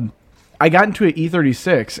 I got into an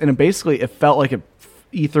E36, and it felt like a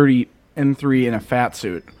E30 M3 in a fat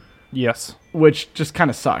suit, Yes. which just kind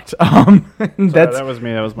of sucked. That was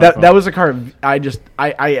me. That was my fault. That was a car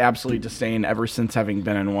I absolutely disdain ever since having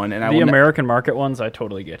been in one. And The American market ones, I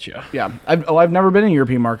totally get you. yeah, I've never been in a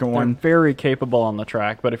European market They're one. very capable on the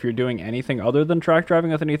track, but if you're doing anything other than track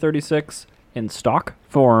driving with an E36 in stock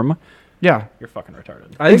form, Yeah, you're fucking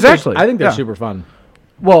retarded. Exactly. I think they're Yeah. super fun.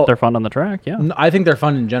 well, They're fun on the track, yeah. I think they're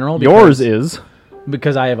fun in general. Yours is.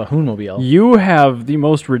 because I have a Hoonmobile. You have the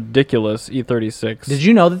most ridiculous E36. Did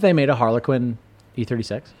you know that they made a Harlequin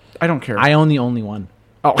E36? I don't care. I own the only one.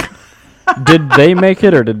 oh, Did they make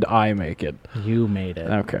it or did I make it? You made it.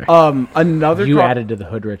 Okay. another You car, added to the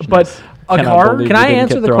hood richness. but a Cannot car. believe Can you I didn't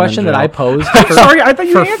answer get the thrown question in that I jail. posed? Sorry, I thought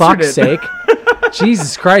you for answered fuck's it. sake.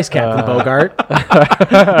 Jesus Christ, Captain Bogart.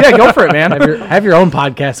 Yeah, go for it, man. Have your own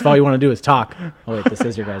podcast if all you want to do is talk. Oh, wait, this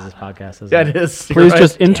is your guys' podcast, isn't Yeah, it? it is. You're Please right.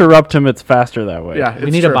 just interrupt him. It's faster that way. Yeah, We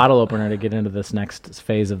it's need a true. bottle opener to get into this next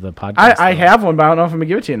phase of the podcast. I though. have one, but I don't know if I'm gonna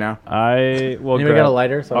give it to you now. I will Anybody grab, got a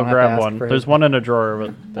lighter? So I I'll don't have to grab ask one. for There's his- one in a drawer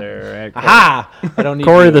over there. Hey, Aha! I don't need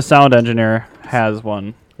Corey, you. the sound engineer, has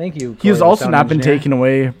one. Thank you. He has Corey, the also sound not been engineer. taken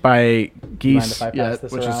away by geese if I pass yet,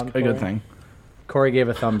 this which is around, a good Corey? thing. Corey gave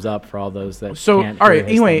a thumbs up for all those that So, can't all right, hear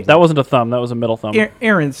his anyway, thumbs That up. wasn't a thumb. That was a middle thumb.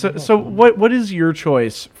 Aaron, so what is your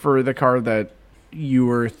choice for the car that you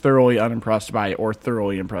were thoroughly unimpressed by or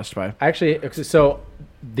thoroughly impressed by? Actually, so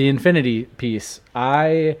the Infinity piece,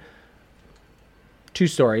 two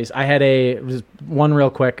stories. I had one real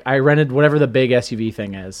quick. I rented whatever the big SUV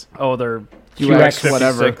thing is. Oh, they're QX,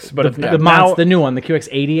 whatever. But The new one, the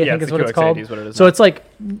QX80, I think it's is the what it's QX80 called. is what it is So now. it's like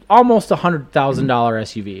almost $100,000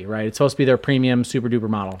 SUV, right? It's supposed to be their premium super duper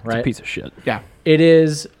model, it's a right? piece of shit. Yeah. It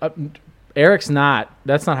is. Eric's not.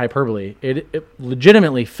 That's not hyperbole. It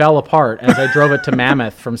legitimately fell apart as I drove it to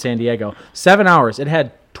Mammoth from San Diego. 7 hours. It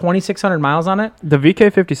had 2,600 miles on it. The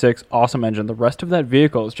VK56, awesome engine. The rest of that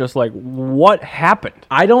vehicle is just like, what happened?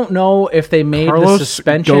 I don't know if they made Carlos the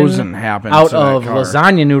suspension Gozen happened out to that of car.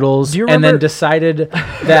 lasagna noodles Do you and then remember- decided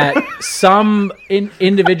that some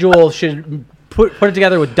individual should put it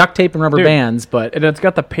together with duct tape and rubber Dude, bands, but And it's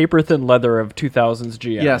got the paper thin leather of 2000s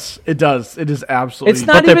GM. Yes, it does. It is absolutely. It's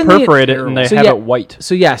not But they even the- perforate it and they So have yeah, it white.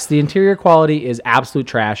 So yes, the interior quality is absolute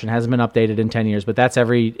trash and hasn't been updated in 10 years, but that's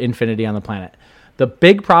every Infinity on the planet. The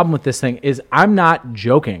big problem with this thing is I'm not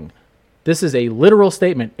joking. This is a literal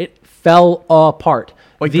statement. It fell apart.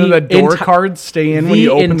 Like, do the door cards stay in when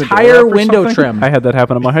you open the door entire up or window something? trim. I had that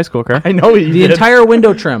happen in my high school car. I know you The did. entire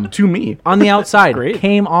window trim to me. on the outside Great.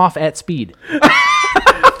 came off at speed.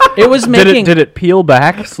 It was making Did it peel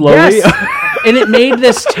back slowly? yes, and it made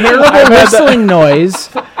this terrible whistling noise.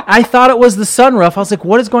 I thought it was the sunroof. I was like,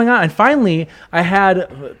 "What is going on?" And finally, I had,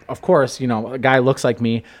 of course, a guy looks like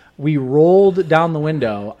me. We rolled down the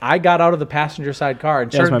window. I got out of the passenger side car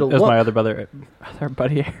and That's started to my look. other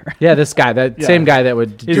buddy here. Yeah, this guy, that same guy that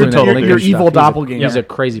would do Your that total- Lincoln your stuff. evil He's a- doppelganger. He's a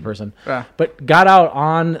crazy person. Yeah. But got out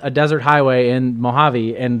on a desert highway in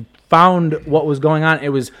Mojave and found what was going on. It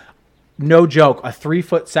was, no joke, a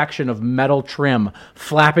 3-foot section of metal trim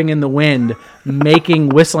flapping in the wind, making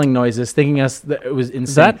whistling noises, thinking that it was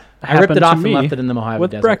insane. That I ripped happened it off to and me left it in the Mojave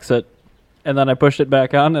with desert. Brexit, and then I pushed it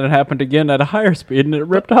back on, and it happened again at a higher speed, and it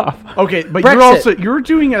ripped off. Okay, but Brexit. you're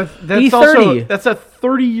doing a that's E30. that's a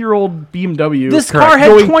 30-year-old BMW. This Correct. car had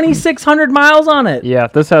Going- 2,600 miles on it. Yeah,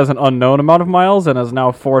 this has an unknown amount of miles and is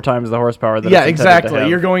now 4 times the horsepower that Yeah, it's intended to exactly. have.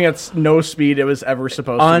 You're going at no speed it was ever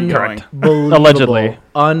supposed to be going. Unbelievable. Allegedly.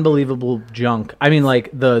 Unbelievable junk. I mean, like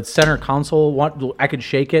the center console, I could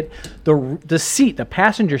shake it. The seat, the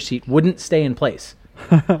passenger seat, wouldn't stay in place.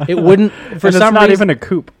 It wouldn't. For And it's some not reason, even a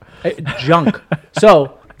coupe. junk.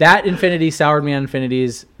 So that Infinity soured me on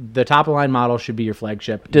Infinities. The top of the line model should be your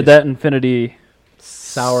flagship. Did that Infinity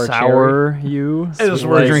sour sour you? I just Sweet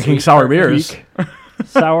were like drinking sweet sour tart beers.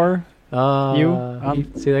 Sour you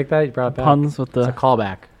see like that? You brought it back. puns with It's a the.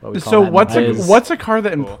 callback. What we call So that now. what's a car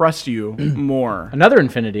that impressed you more? Another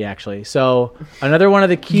Infinity, actually. So another one of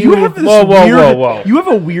the key. You have this Whoa, whoa, weird, whoa, whoa. You have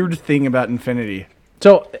a weird thing about Infinity.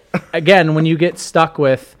 So again, when you get stuck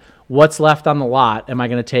with what's left on the lot, am I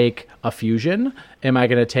going to take a Fusion? Am I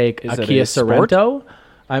going to take Is a it Kia a Sport? Sorento?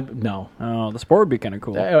 No. Oh, the Sport would be kind of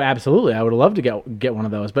cool. Oh, absolutely. I would love to get one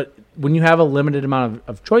of those. But when you have a limited amount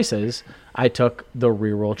of choices, I took the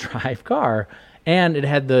rear-wheel drive car, and it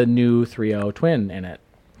had the new 3.0 twin in it.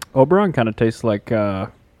 Oberon kind of tastes like Oh,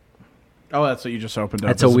 that's what you just opened up.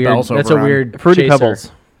 That's It's a weird. Bell's That's a Oberon. weird Fruity chaser.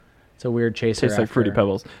 Pebbles. It's a weird chaser. Tastes like Fruity after-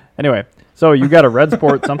 Pebbles. Anyway, so you got a Red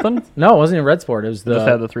Sport something? No, it wasn't even Red Sport. It was the Just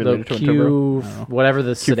had the 3-liter twin turbo? Q, Oh. whatever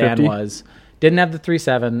the sedan Q50? was. Didn't have the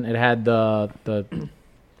 3.7. It had the I think it's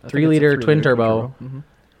a 3-liter twin turbo, Mhm.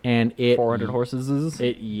 and it 400 horses.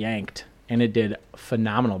 It yanked, and it did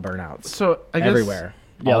phenomenal burnouts So I guess everywhere.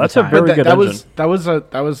 Yeah, all the that's a time. very But good that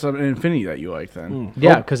engine. was an Infinity that you liked then.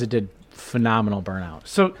 Yeah, because it did phenomenal burnouts.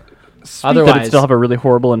 So Otherwise, Did it still have a really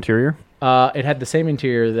horrible interior? it had the same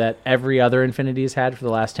interior that every other Infinity's had for the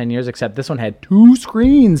last 10 years, except this one had 2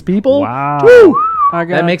 screens, people. Wow. Woo! I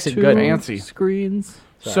got That makes it 2 good. Fancy. screens.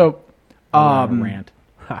 so Rant.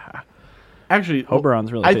 actually,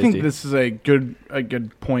 Oberon's really I tasty. think this is a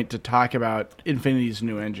good point to talk about Infinity's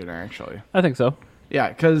new engine. Actually, I think so. yeah,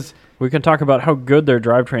 because We can talk about how good their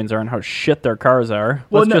drivetrains are and how shit their cars are.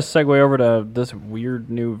 Well, Let's no- just segue over to this weird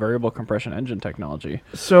new variable compression engine technology.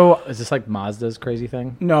 so Is this like Mazda's crazy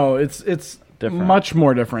thing? no, it's Different. much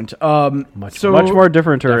more different. Much Much more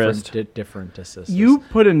different. Different assist. You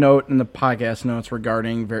put a note in the podcast notes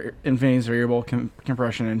regarding Infinity's variable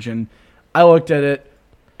compression engine. I looked at it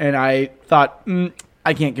and I thought,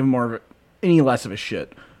 I can't give any less of a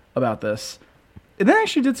shit about this. And then I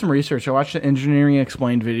actually did some research. I watched the Engineering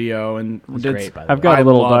Explained video and It's did. great, by the I've way. got a I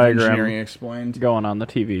little love diagram Engineering Explained. going on the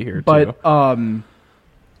TV here, too.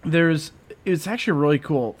 But it's actually a really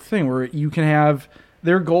cool thing where you can have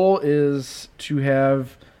their goal is to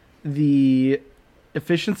have the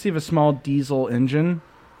efficiency of a small diesel engine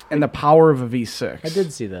and the power of a V6. I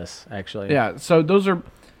did see this, actually. Yeah, so those are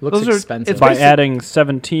Looks those are- expensive. it's by basic- adding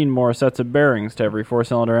 17 more sets of bearings to every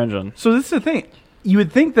 4-cylinder engine. so this is the thing. You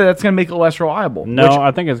would think that that's going to make it less reliable. No, which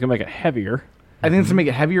I think it's going to make it heavier. I think it's going to make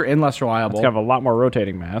it heavier and less It's reliable. going to have a lot more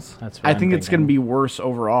rotating mass. That's what I I'm think it's going to thinking. be worse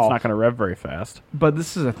overall. It's not going to rev very fast. But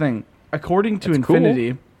this is the thing. According to It's cool.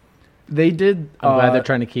 Infinity, they did. I'm glad they're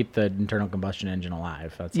trying to keep the internal combustion engine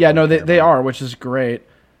alive. That's Yeah, all I no, care they about. are, which is great.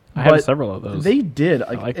 I have But several of those. They did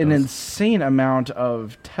like an those. insane amount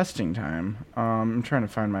of testing time. I'm trying to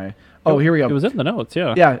find my. Oh, here we go. It was in the notes,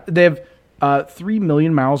 yeah. Yeah, they have 3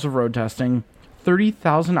 million miles of road testing,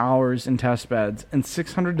 30,000 hours in test beds, and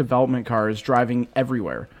 600 development cars driving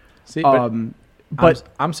everywhere. See, but But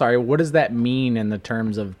I'm sorry. What does that mean in the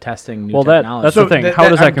terms of testing new Well, technology? that's So the thing. that- How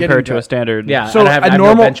does I'm that compare getting to to a it. standard? Yeah. so and I have a no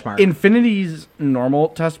normal benchmark. Infinity's normal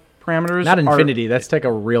test parameters not are- Infinity. That's like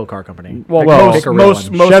a real car company. Well, Well, Pick a real most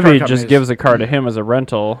one. car Chevy companies- just gives a car to him as a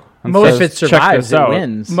rental. And Most- says, if it "Check survives, this it out."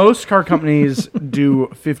 wins. Most car companies do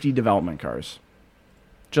 50 development cars.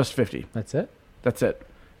 Just 50. That's it. That's it.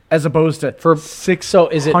 As opposed to For 600. So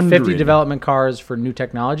is it 50 development cars for new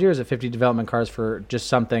technology, or is it 50 development cars for just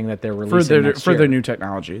something that they're for releasing their next for year? their new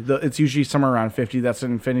technology. It's usually somewhere around 50. That's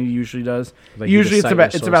what Infinity usually does. Like you Usually just it's cite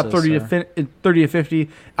about your 30 sources, to 30 to 50.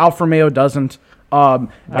 Alfa Romeo doesn't. I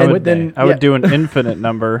And would, then I would yeah. do an infinite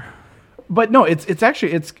number. But no, it's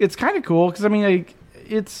actually it's kind of cool because I mean like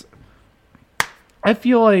it's. I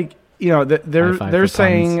feel like they're High five they're for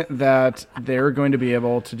saying that they're going to be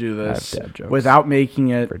able to do this dad jokes without making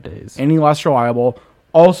it for days. any less reliable.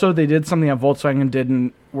 Also, they did something that Volkswagen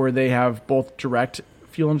didn't, where they have both direct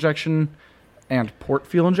fuel injection and port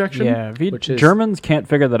fuel injection. Yeah, which is- Germans can't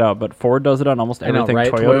figure that out, but Ford does it on almost I know, everything.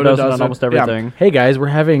 right? Toyota, Toyota does it does on it. almost Yeah. everything. Hey guys, we're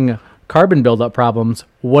having carbon buildup problems.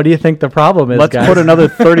 What do you think the problem is, Let's guys? put another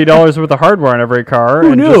 $30 worth of hardware in every car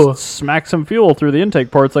Who and knew? just smack some fuel through the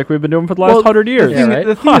intake ports like we've been doing for the last Well, 100 years. Yeah, right?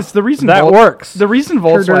 The thing is, the reason that works. The reason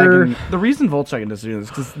Herder. Volkswagen doesn't do this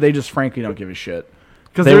because they just frankly don't give a shit.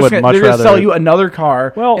 Because They they're would much going to rather- sell you another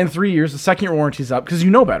car Well- in 3 years. The second your warranty's up because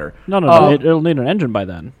you know better. No, it'll need an engine by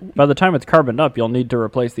then. By the time it's carboned up, you'll need to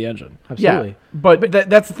replace the engine. Absolutely. Yeah, but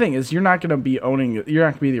that's the thing is you're not going to be owning. You're not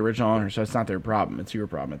going to be the original owner, so it's not their problem. It's your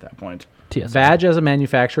problem at that point. Badge as a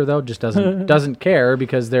manufacturer though just doesn't care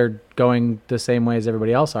because they're going the same way as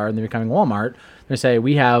everybody else are, and they're becoming Walmart. They say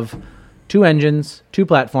we have 2 engines, 2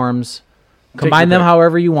 platforms, combine your them pick.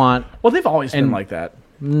 however you want. Well, they've always been And- like that.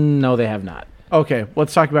 No, they have not. Okay,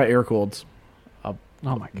 let's talk about air cooleds. Oh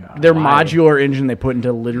my god. Their Why? modular engine they put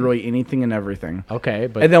into literally anything and everything. Okay,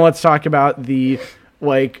 but And then let's talk about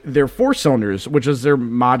their 4 cylinders, which is their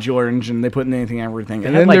modular engine they put in anything and everything.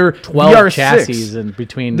 And had then like their 12 VR6, chassis in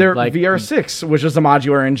between. their like, VR6, which is a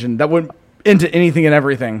modular engine that went into anything and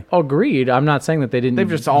everything. Agreed. I'm not saying that they didn't They've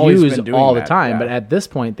just always use been doing all the that, time, yeah. but at this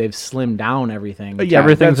point they've slimmed down everything. Yeah,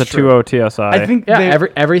 Everything's a that's true. 2.0 TSI. I think Yeah, they,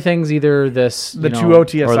 everything's either this the you know, 2.0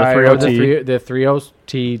 TSI or the or 3.0 the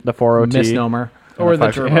 3.0T, the 4.0T. misnomer, or the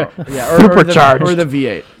 5. turbo. Yeah, Supercharged. or the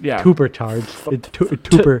V8. Yeah. supercharged.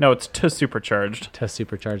 Tuper. No, it's to supercharged. Test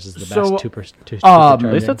supercharged is the So, best. At Supercharged.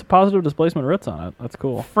 least it's a positive displacement Ritz on it. That's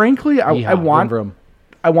cool. Frankly, I Yeehaw, want vroom, vroom.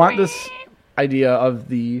 I want this idea of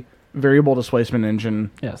the variable displacement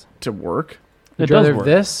engine Yes. to work. It Would you does rather work.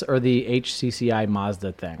 this or the HCCI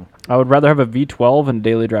Mazda thing? I would rather have a V12 and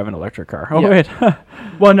daily drive an electric car. Oh, Yeah. wait.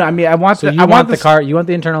 Well, no, I mean, I want So the, you I want the this- car? You want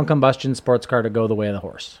the internal combustion sports car to go the way of the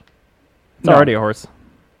horse? It's No. already a horse.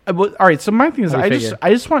 All right, so my thing is, How do you I figure?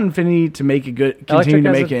 just want Infiniti to make a good, continue Electric to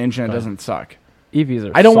has make a- an engine that Go ahead. doesn't suck. EVs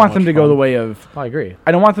are I don't so want them much to go fun. the way of. Oh, I agree.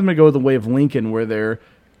 I don't want them to go the way of Lincoln, where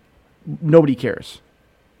nobody cares.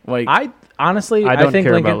 Like I honestly, I don't think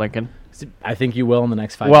care Lincoln, about Lincoln. I think you will in the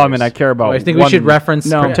next 5 Well, I years. mean, I care about I think we one should reference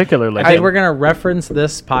No. particular I Lincoln. think we're gonna reference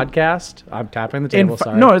this podcast. I'm tapping the table.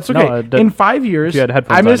 Sorry. no, it's okay. No, it in did- 5 years, if you had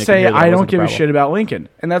headphones I'm on, going to you could say hear that I wasn't don't a give a problem. shit about Lincoln,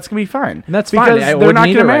 and that's going to be fine. And that's because fine. I they're wouldn't not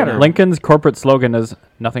need going to it right matter. now. Lincoln's corporate slogan is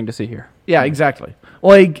nothing to see here. Yeah, exactly.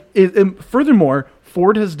 Like, furthermore,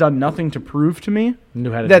 Ford has done nothing to prove to me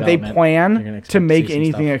New head of that they development. You're gonna plan expect to make see some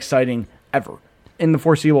anything stuff. exciting ever in the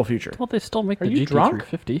foreseeable future. Well, they still make Are the you drunk?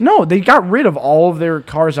 GT350. No, they got rid of all of their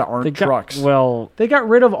cars that aren't They got- trucks. Well, They got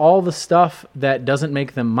rid of all the stuff that doesn't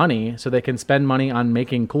make them money, so they can spend money on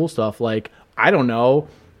making cool stuff like, I don't know,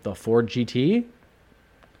 the Ford GT.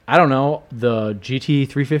 I don't know, the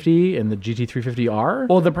GT350 and the GT350R.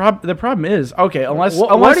 Well, the problem is, okay, unless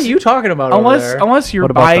What are you talking about over there? unless you're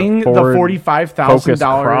What about the buying the Ford $45,000 Focus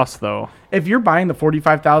Cross, though. if you're buying the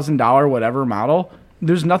 $45,000 whatever model,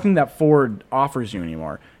 there's nothing that Ford offers you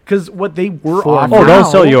anymore. Because what they were For offering, Oh, they'll now-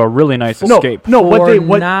 sell you a really nice no, Escape. no, what they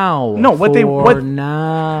what now? no, what they For what.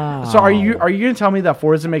 now? So are you going to tell me that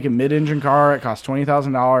Ford's gonna make a mid-engine car? It costs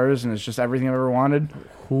 $20,000 and it's just everything I've ever wanted?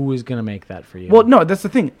 Who is gonna make that for you? Well, no, that's the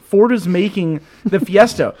thing. Ford is making the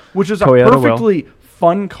Fiesta, which is a Toyota will. perfectly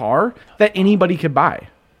fun car that anybody could buy.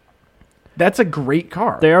 That's a great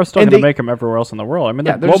car. They are still And going to they- make them everywhere else in the world. I mean,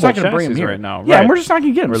 Yeah, they're they're just global not going to bring them chassis here right now. Yeah, right. and we're just not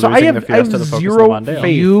going to get them. We're So I losing have, the I have Fiesta to Focus zero and Mondeo.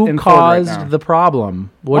 faith you in Ford right now. caused the problem.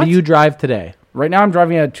 What What? do you drive today? Right now, I'm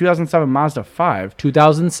driving a 2007 Mazda 5,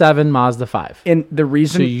 2007 Mazda 5. and the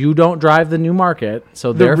reason So you don't drive the new market,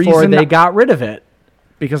 so The therefore reason they that- got rid of it.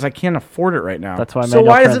 because I can't afford it right now. That's why So manual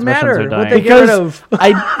why does it transmissions matter are what dying. they get rid because of?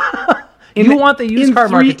 I. You want the used car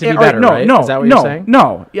market to be better, no, right? No, Is that what no, you're saying?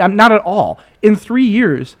 No, I'm not at all. In 3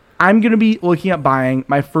 years, I'm going to be looking at buying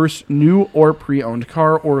my first new or pre-owned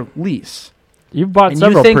car or lease. You've bought And you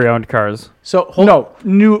several think- pre-owned cars. So hold, No,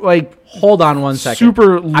 new like hold on one second.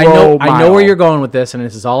 super I know low I know where mile. you're going with this, and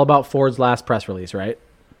this is all about Ford's last press release, right?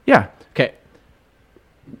 yeah. Okay.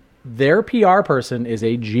 Their PR person is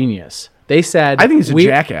a genius. They said I think he's a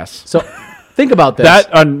jackass. So think about this.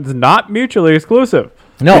 That is not mutually exclusive.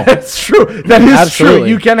 no. That's true. That is Absolutely. true.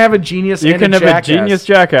 You can have a genius. You and can a have jackass. a genius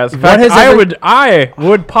jackass. In What fact, has every- I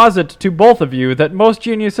would posit to both of you that most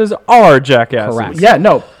geniuses are jackasses. Correct. Yeah,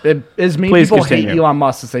 no. As many Please people continue. hate Elon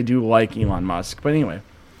Musk as they do like Elon Musk. But anyway,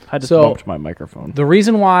 I just So- bumped my microphone. The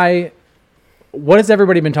reason why, what has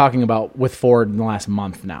everybody been talking about with Ford in the last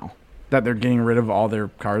month now? that they're getting rid of all their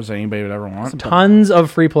cars that anybody would ever want. Tons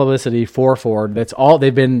of free publicity for Ford. That's all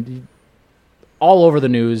they've been all over the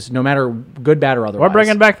news, no matter good, bad, or otherwise. We're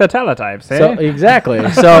bringing back the teletypes, eh? So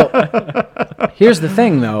exactly. So here's the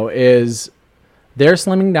thing, though, is they're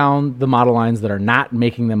slimming down the model lines that are not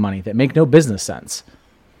making them money, that make no business sense.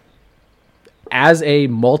 As a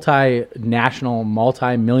multinational,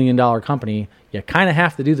 multi-million-dollar company, you kind of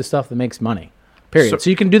have to do the stuff that makes money. Period. So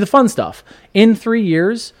you can do the fun stuff. In 3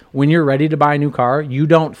 years, when you're ready to buy a new car, you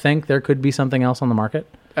don't think there could be something else on the market?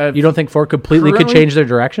 You don't think Ford completely could currently- change their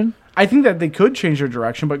direction? I think that they could change their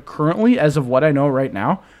direction, but currently, as of what I know right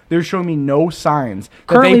now, they're showing me no signs. that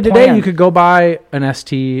Currently they today, plan. you could go buy an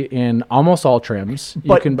ST in almost all trims. You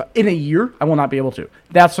but can buy, in a year, I will not be able to.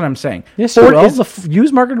 That's what I'm saying. yes, Ford well, is- the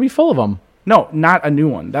used market would be full of them. no, not a new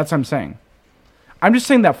one. That's what I'm saying. I'm just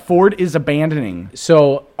saying that Ford is abandoning.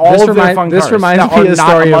 So All this, of their fun this cars reminds that me are of the not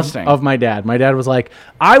a story Mustang. of my dad. My dad was like,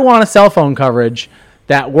 I want a cell phone coverage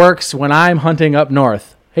that works when I'm hunting up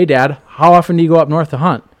north. Hey, Dad, how often do you go up north to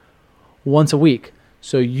hunt? Once a week.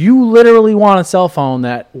 So you literally want a cell phone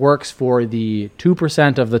that works for the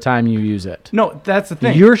 2% of the time you use it. No, that's the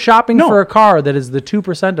thing. You're shopping No. for a car that is the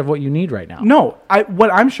 2% of what you need right now. No,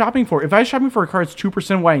 what I'm shopping for, if I was shopping for a car that's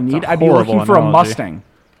 2% what I need, I'd be horrible looking for a analogy. Mustang.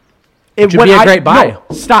 Which would be a great buy.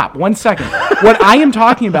 No, stop. 1 second. What I am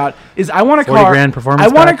talking about is I want a 40 car. grand performance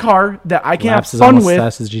I want a pack. car that I can Laps have is fun almost with.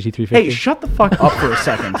 as fast as GT350. Hey, shut the fuck up for a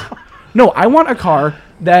second. No, I want a car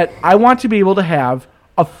that I want to be able to have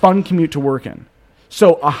a fun commute to work in.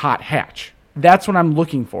 So a hot hatch. That's what I'm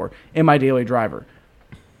looking for in my daily driver.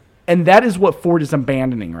 And that is what Ford is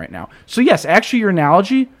abandoning right now. So yes, actually your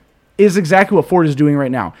analogy is exactly what Ford is doing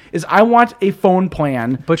right now. Is I want a phone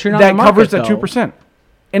plan But you're not that in the market, covers the though. 2%.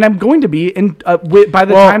 and I'm going to be in by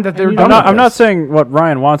the time that they're and you done. don't with I'm not this. saying what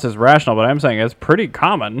Ryan wants is rational, but I'm saying it's pretty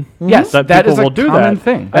common. Yes, that that people is a will do common that.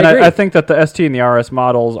 thing. And I agree. I think that the ST and the RS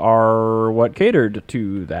models are what catered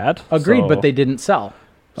to that. Agreed, so- but they didn't sell.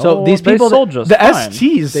 So Oh, these they people sold just The fine.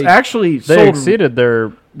 STs They- actually They sold. exceeded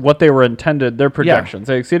what they were intended, their projections.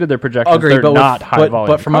 They exceeded their projections. Agreed, They're but not high volume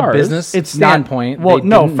but from cars. a business It's standpoint, well, they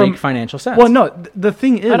no, didn't from- make financial sense. Well, no, the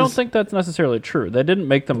thing is, I don't think that's necessarily true. They didn't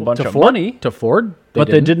make them a bunch to of Ford, money, to Ford, but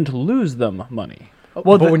they didn't lose them money.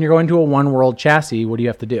 Well, but when you're going to a one world chassis, what do you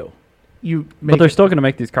have to do? you But make they're still going to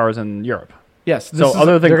make these cars in Europe. yes. So is-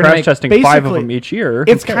 other than they're gonna crash make testing 5 of basically- them each year,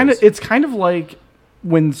 it's kind of like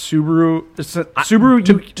when Subaru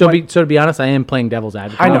To be honest, I am playing devil's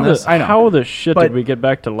advocate. I know on this. this. I know. How the shit But- did we get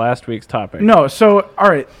back to last week's topic? No, so all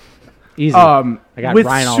right. Easy. Um, I got with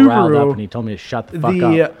Ryan all riled up, Subaru, and he told me to shut the fuck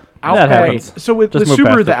the up. Outback. happens. So with Just the move past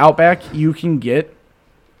Subaru, it. the Outback, you can get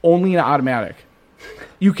only an automatic.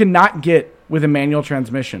 You cannot get with a manual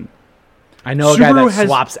transmission. I know a guy Subaru that has-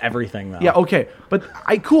 swaps everything though. Yeah, okay, but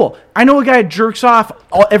cool. I know a guy that jerks off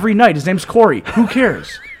every night. His name's Corey. Who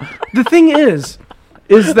cares? The thing is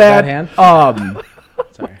that hand?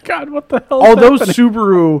 Sorry. God, what the hell? although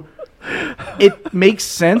Subaru, it makes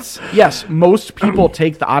sense. Yes, most people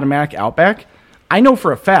take the automatic Outback. I know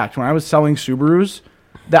for a fact when I was selling Subarus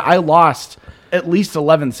that I lost at least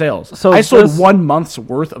 11 sales. So I sold this- 1 month's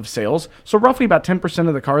worth of sales. So roughly about 10%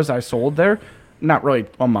 of the cars I sold there, not really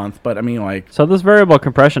a month, but I mean like So this variable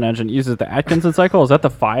compression engine uses the Atkinson cycle. Is that the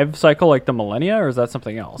 5 cycle like the Millennia, or is that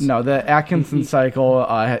something else? no, the Atkinson cycle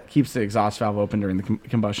keeps the exhaust valve open during the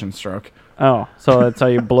combustion stroke. Oh, so that's how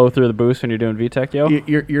you blow through the boost when you're doing VTEC, yo?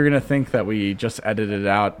 You're gonna think that we just edited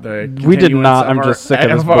out the. We did continuance not. of I'm our- just sick of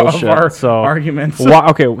this of our bullshit. So arguments.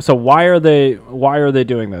 Okay, so why are they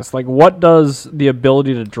doing this? Like, what does the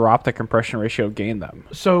ability to drop the compression ratio gain them?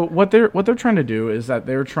 So what they're trying to do is that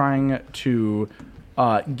they're trying to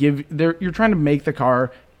you're trying to make the car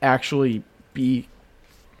actually be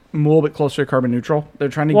a little bit closer to carbon neutral. They're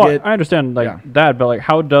trying to Well, get I understand Yeah. that, but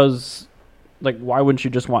why wouldn't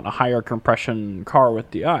you just want a higher compression car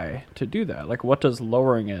with the I to do that? Like, what does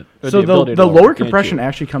lowering it? Or so ability the to lower lower it get compression you?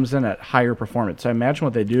 actually comes in at higher performance. So I imagine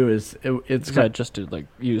what they do is it's Is that just to like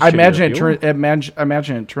use? I shittier imagine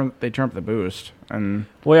fuel? they turn up the boost and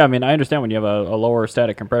Well, yeah, I mean, I understand when you have a lower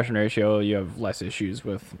static compression ratio, you have less issues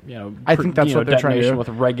with I think that's what they're trying to detonation do. with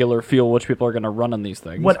regular fuel, which people are going to run on these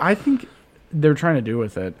things. what I think they're trying to do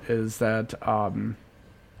with it is that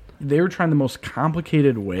they're trying the most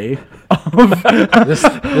complicated way.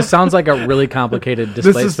 This sounds like a really complicated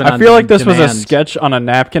displacement. I feel like this was a demand. sketch on a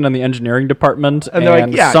napkin in the engineering department, And and, they're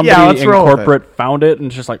like, yeah, somebody let's in roll with it. corporate found it and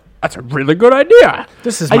it's just like, that's a really good idea.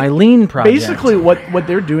 This is my lean project. Basically, what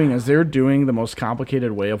they're doing is they're doing the most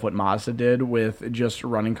complicated way of what Mazda did with just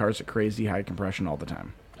running cars at crazy high compression all the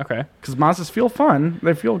time. Okay. Because Mazdas feel fun,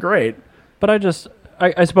 they feel great. But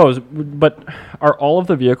I suppose, but are all of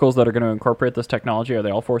the vehicles that are going to incorporate this technology, are they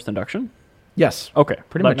all forced induction? Yes. Okay.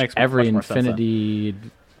 pretty that much makes every much more sense then. Infinity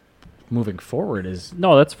moving forward is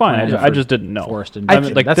No, that's fine. planned I for just didn't know. forced I induction.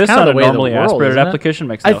 mean, like That's this kind on of a the way of the normally world, aspirated isn't it? application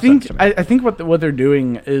makes I no think sense to me. I think what they're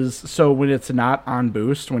doing is so when it's not on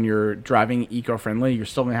boost, when you're driving eco-friendly, you're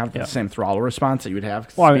still going to have Yeah. the same throttle response that you would have.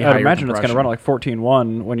 'cause Well, it's I'd higher imagine it's going to run compression. at like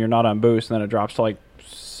 14.1 when you're not on boost, and then it drops to like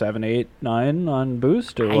 7, 8, 9 on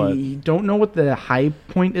boost, or what? I don't know what the high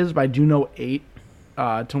point is, but I do know 8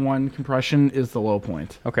 to 1 compression is the low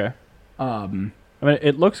point. Okay. I mean,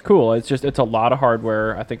 it looks cool. It's a lot of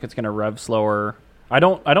hardware. I think it's going to rev slower. I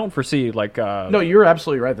don't foresee like No, you're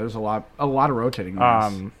absolutely right. There's a lot of rotating.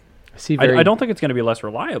 noise. I don't think it's going to be less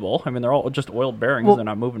reliable. I mean, they're all just oiled bearings. Well, They're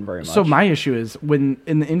not moving very much. So my issue is when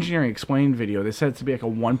in the engineering explained video, they said it's to be like a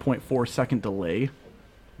 1.4 second delay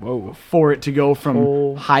Whoa. for it to go from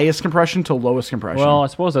Oh. highest compression to lowest compression. Well, I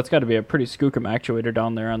suppose that's got to be a pretty skookum actuator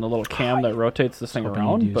down there on the little cam that rotates this thing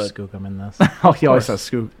around. But Skookum in this. oh, he always says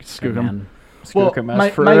Good skook man. him. Well, skookum my-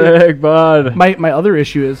 as frig, bud. My other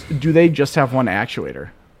issue is, do they just have one actuator,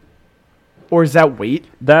 or is that weight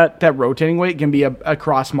That that rotating weight can be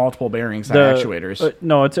across multiple bearings and actuators?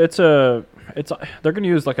 No, they're going to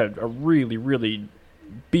use like a really really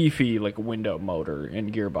beefy like window motor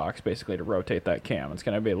and gearbox basically to rotate that cam. It's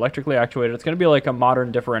going to be electrically actuated. It's going to be like a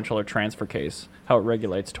modern differential or transfer case, how it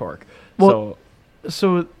regulates torque. Well, so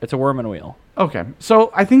so it's a worm and wheel. okay,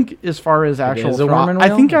 so I think as far as actual is a worm and I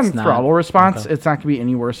wheel? think on It's not. throttle response, Okay. it's not going to be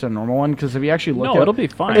any worse than a normal one because if you actually look No, at it'll be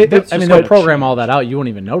fine. It- It's I just mean, gonna they'll program change. all that out. You won't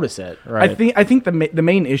even notice it. Right. I think the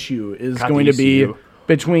main issue is God, going the to be ECU.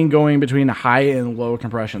 between high and low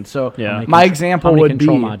compression. So Yeah. How many my How example many would be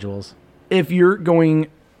control modules? if you're at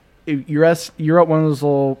one of those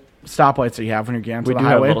little stoplights that you have when you're getting to We the do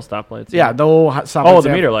have highway. little stoplights. Yeah, the little stoplights. Oh, the they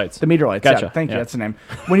have- meter lights. The meter lights. Gotcha. Yeah, thank you. Yeah. That's the name.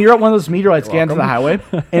 When you're at one of those meter lights getting to the highway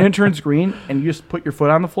and it turns green and you just put your foot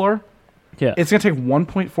on the floor, Yeah. it's going to take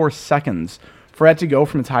 1.4 seconds for it to go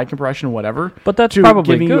from its high compression or whatever But that's to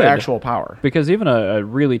probably giving you good. actual power. Because even a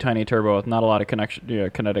really tiny turbo with not a lot of connection,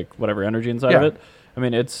 kinetic, whatever energy inside of Yeah. it, I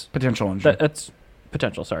mean, it's Potential engine. that's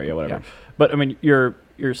potential. Sorry, yeah, whatever. Yeah. But I mean, you're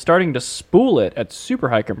starting to spool it at super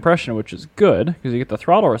high compression, which is good because you get the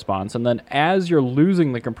throttle response, and then as you're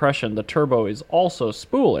losing the compression, the turbo is also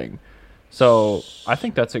spooling. So I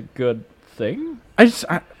think that's a good thing.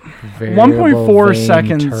 Variable 1.4 vane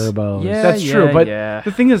seconds. Turbos. Yeah. That's true, but yeah.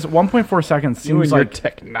 the thing is, 1.4 seconds seems like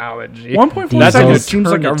technology. 1.4 That's an seconds seems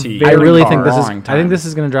like a eternity. very I really think this is. long I time. think this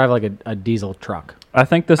is going to drive like a diesel truck. I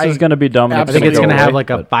think this is I- going to be dumb. and I think it's Absolutely. going to go have away, like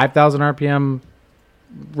a but 5,000 RPM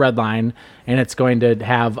red line, and it's going to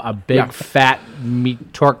have a big Yeah. fat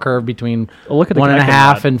torque curve between Well, look at the 1.5 connecting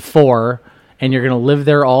rod. and 4, and you're going to live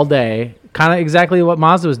there all day. Kind of exactly what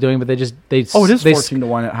Mazda was doing, but they Oh, it is they 14 to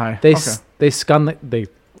 1 at high. they Okay. s- they scun the,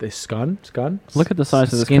 they scun Look at the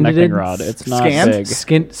size of this Skinned connecting it? rod. It's not Scanned? big.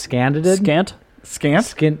 scanned it. Scant? Scant?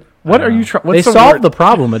 Skin. What I are don't you know. trying? They solved the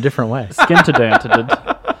problem a different way.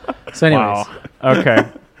 Skintidanted. So, anyways, Wow. Okay.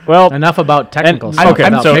 Well, enough about technical And- stuff okay,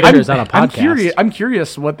 about so- pictures on a podcast. I'm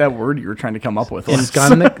curious what that word you were trying to come up with was.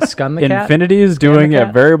 Scun the cat. Infinity is doing a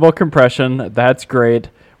cat? variable compression. That's great.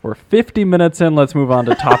 We're 50 minutes in. Let's move on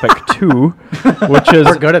to topic 2, which is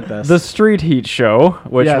We're good at this. the Street Heat show,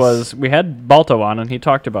 which Yes. was, we had Balto on, and he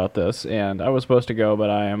talked about this, and I was supposed to go, but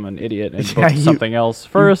I am an idiot and Yeah, booked you- something else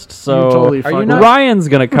first, so totally Are you fucked not- up. Ryan's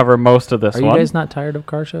going to cover most of this Are you one. guys not tired of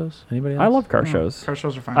car shows? Anybody else? I love car shows. Car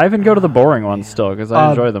shows are fine. I even go to the boring ones still, because I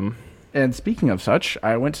enjoy them. And speaking of such,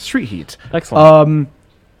 I went to Street Heat. Excellent.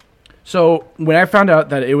 So when I found out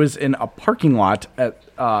that it was in a parking lot at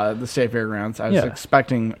the State Fairgrounds, I was Yeah.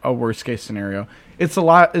 expecting a worst case scenario. It's a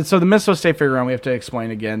lot. So the Minnesota State Fairground, we have to explain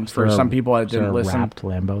again for some people that Is there didn't a listen. wrapped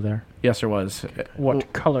Lambo there? Yes, there was.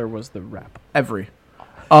 What color was the wrap? Every.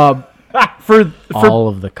 For All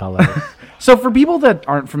of the colors. So for people that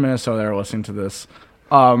aren't from Minnesota that are listening to this,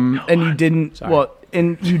 and you didn't, well,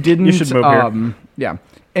 and you didn't, You should move here. yeah,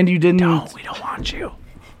 and you didn't, we don't want you.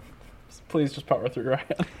 Please just power through, Ryan.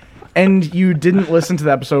 and you didn't listen to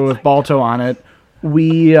the episode with Balto on it.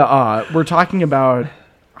 We were talking about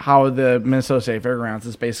how the Minnesota State Fairgrounds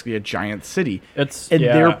is basically a giant city. It's And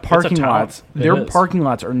yeah, their it's a parking town. lots, It their is. parking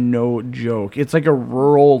lots are no joke. It's like a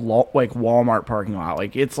rural, like Walmart parking lot.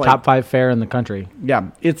 Like it's like Top 5 fair in the country. yeah,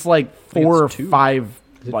 it's like 4 or it's 2. 5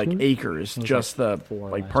 it like 2? acres, just the 4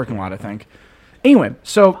 like last parking lot, I think. Anyway,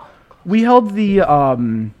 so we held the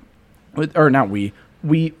or not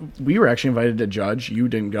we were actually invited to judge. You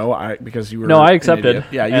didn't go, because you were No, I an accepted. idiot.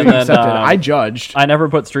 Yeah, you And then, accepted. I judged. I never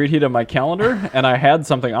put Street Heat on my calendar, and I had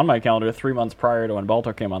something on my calendar 3 months prior to when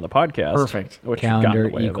Balto came on the podcast. Perfect. Which got in Calendar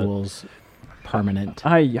the way of it. equals permanent.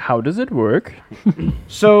 How does it work?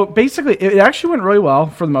 So basically, it actually went really well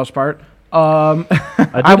for the most part. I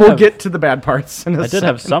did will have- get to the bad parts in a I did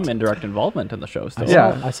have second. some indirect involvement in the show still.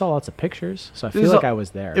 Yeah. I saw lots of pictures, so I It feel was like a- I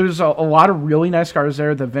was there. It was a lot of really nice cars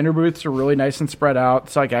there. The vendor booths are really nice and spread out.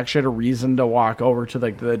 So like, I actually had a reason to walk over to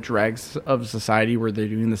like the Dregs of Society where they're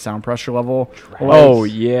doing the sound pressure level. Oh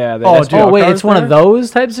yeah. they Oh, had dude. oh wait, cars it's one there? of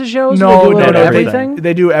those types of shows. No, where they do no, like no, everything.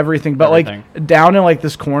 They do everything, but Everything. like down in like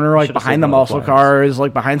this corner, like Should've behind the seen all the muscle flyers. cars,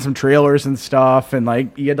 like behind some trailers and stuff, and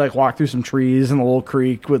like you had to like walk through some trees and a little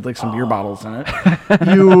creek with like some beer bottles in it.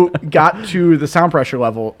 You got to the sound pressure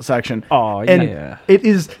level section. Oh, and yeah. it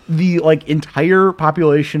is the like entire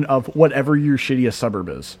population of whatever your shittiest suburb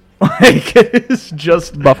is. Like it is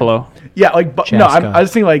just Buffalo. yeah, like no, Chaska. I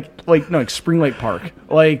was thinking like Spring Lake Park.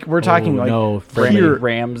 Like we're talking like no, pure,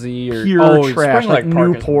 Ramsey or pure trash, Spring like Lake Park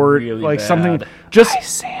is Newport, really like bad. something just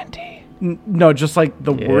Sandy. no, just like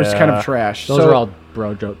the worst kind Yeah. of trash. Those So are all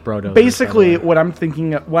brodos. basically what I'm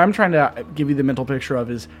thinking, what I'm trying to give you the mental picture of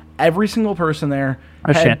is every single person there,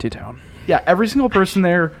 A had- shantytown. yeah, every single person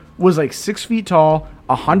there was like 6 feet tall,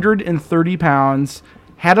 130 pounds,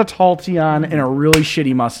 had a tall tee on, and a really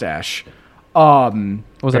shitty mustache. Was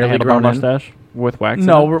it a Barely handlebar grown in? mustache with wax?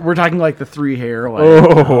 No, in it? we're talking like the 3 hair. Like,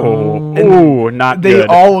 Oh, not they good.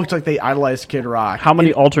 all looked like they idolized Kid Rock. How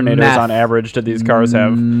many alternators Meth. on average did these cars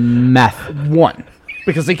have? Meth. One.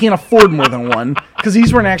 because they can't afford more than one. Because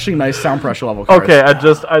these weren't actually nice sound pressure level cars. Okay, I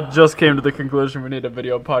just came to the conclusion we need a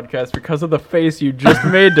video podcast because of the face you just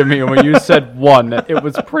made to me when you said one. It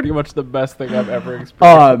was pretty much the best thing I've ever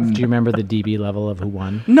experienced. Do you remember the DB level of who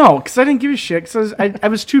won? No, because I didn't give a shit. Because I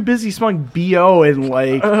was too busy smelling BO and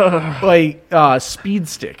speed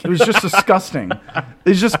stick. It was just disgusting. It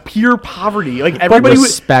was just pure poverty. Like everybody was.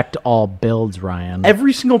 Respect all builds, Ryan.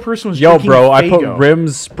 Every single person was. Yo, drinking bro, I put Faygo.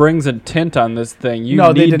 rims, springs, and tint on this thing. You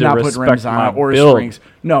No, need they did to not put respect rims on my it or build. springs.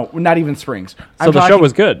 No, not even springs. So the show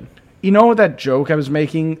was good. You know that joke I was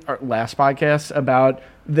making our last podcast about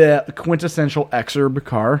the quintessential Exurb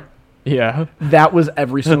car? Yeah. That was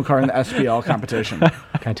every single car in the SPL competition. Can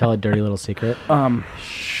I tell a dirty little secret?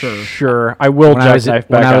 Sure. I will When I was jackknife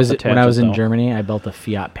back when I off was the when I was in tangent, though. Germany, I built a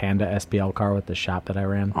Fiat Panda SPL car with the shop that I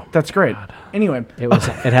ran. That's great. Anyway,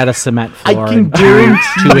 It had a cement I floor, can and guarantee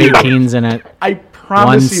two 18s in it, I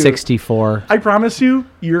promise you. 164. I promise you,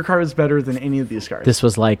 your car is better than any of these cars. This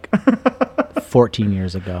was like 14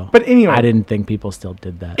 years ago. But anyway. I didn't think people still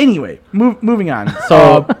did that. Anyway, moving on.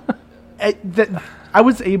 So,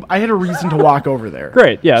 I had a reason to walk over there.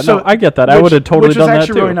 Great. Yeah, So- no, I get that. I would have totally which done was that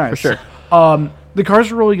actually too. really nice. For sure. The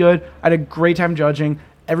cars were really good. I had a great time judging.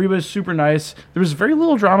 Everybody was super nice. There was very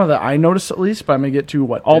little drama that I noticed, at least. But I'm gonna get to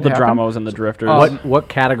what All did the happen. drama was in the drifters. What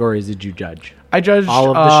categories did you judge? I judged All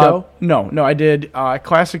of the show? No. I did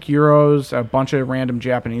classic Euros, a bunch of random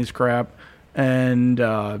Japanese crap, and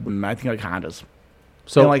I think like Hondas.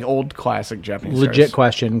 So And like old classic Japanese legit cars.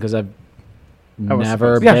 question, because I've was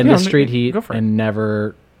never surprised. Yeah, been no, to Street go Heat for it. and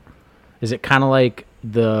never. Is it kind of like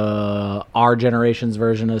the our generation's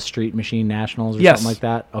version of Street Machine Nationals or Yes. something like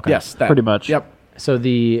that? Okay. Yes, that. Pretty much. Yep. So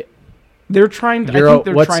They're trying. I Euro- think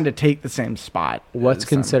they're what's- trying to take the same spot. what's as,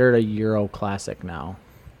 considered a Euro classic now?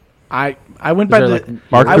 I went by there the. like an-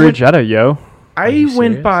 Mark I III went- Jetta, yo. I you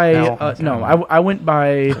went serious? by. No. I went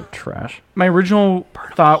by. Trash. My original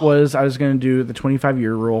thought was I was going to do the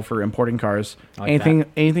 25-year rule for importing cars. I like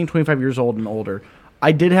Anything 25 years old and older.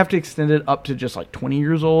 I did have to extend it up to just like 20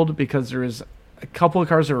 years old because there was a couple of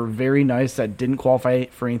cars that were very nice that didn't qualify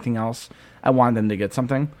for anything else. I wanted them to get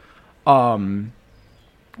something. And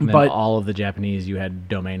then But all of the Japanese you had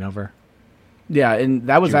domain over. yeah, and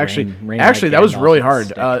that was Did you actually rain that was like really Gandalf hard.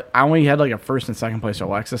 stick? I only had like a first and second place at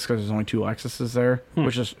Lexus because there's only 2 Lexuses there,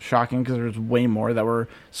 which is shocking because there's way more that were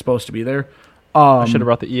supposed to be there. I should have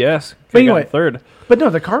brought the ES. But anyway, third. But no,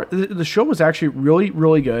 the show was actually really,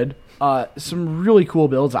 really good. Some really cool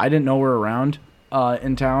builds I didn't know were around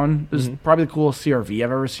in town. It was probably the coolest CRV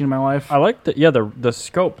I've ever seen in my life. I like the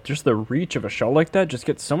scope, just the reach of a show like that. Just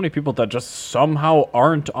gets so many people that just somehow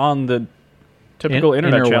aren't on the typical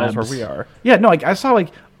internet channels where interwebs. we are. Yeah, no, like I saw like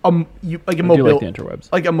a I do like the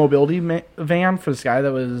interwebs. like a mobility van for this guy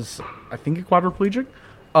that was I think a quadriplegic.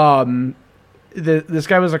 This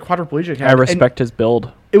guy was a quadriplegic. I respect his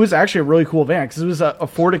build. It was actually a really cool van because it was a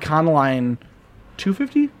Ford Econoline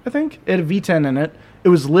 250, I think. It had a V10 in it. It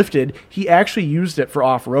was lifted. He actually used it for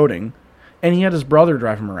off-roading, and he had his brother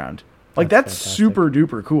drive him around. Like that's super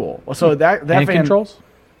duper cool. So that Hand van, controls?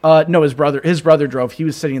 no, his brother drove. He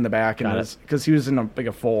was sitting in the back and Got was because he was in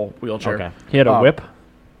a full wheelchair. Okay. He had a whip.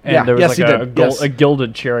 And yeah, there was yes, like he a, did. Yes. a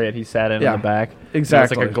gilded chariot he sat in Yeah, the back. And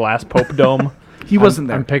exactly. It was like a glass Pope dome. He wasn't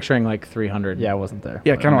there. I'm picturing like 300. Yeah, I wasn't there.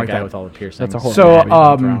 Yeah, But- kind of The like guy that. with all the piercings. That's a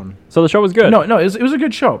horrible So, movie. So the show was good. No, it was a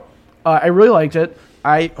good show. I really liked it.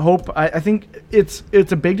 I think it's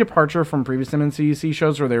a big departure from previous MNCEC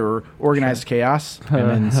shows where they were organized chaos.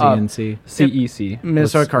 MNCNC. CEC.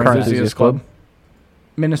 Minnesota Car Car Enthusiast Club.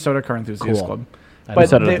 Minnesota Car Enthusiast Cool. Club. I But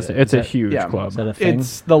Said it they- at the same- it's a that- huge yeah. club. Is that a thing?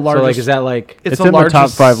 It's the largest. So like, is that like? It's in the top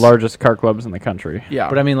largest- 5 largest car clubs in the country. Yeah,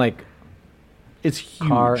 But I mean, like it's huge.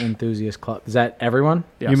 car enthusiast club. Is that everyone?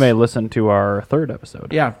 Yes. You may listen to our 3rd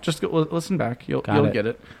episode. Yeah, just listen back. You'll it. get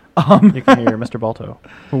it. You can hear Mr. Balto,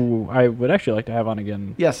 who I would actually like to have on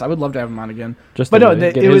again. Yes, I would love to have him on again. Just But to no,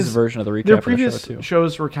 get it his was- version of the recap Their of the previous show too.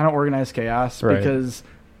 shows were kind of organized chaos Right. because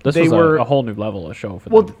This they was were a whole new level of show for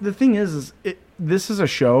Well, them. the thing is this is a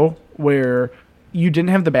show where you didn't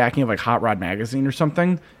have the backing of like Hot Rod Magazine or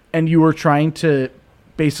something, and you were trying to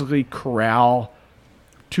basically corral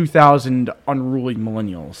 2,000 unruly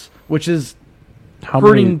millennials, which is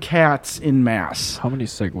hurting cats in mass. How many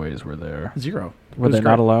segways were there? 0. Were they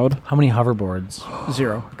not allowed? How many hoverboards?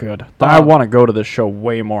 0. Good. I want to go to this show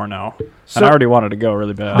way more now, and So- I already wanted to go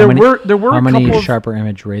really bad. There many- were How a many couple of Sharper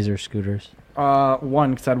Image Razor scooters?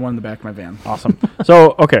 one because I had one in the back of my van. Awesome.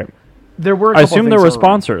 So okay, There were. A I couple assume of there things were that were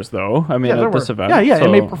wrong. sponsors though. I mean, Yeah, there at this were. event. Yeah, so it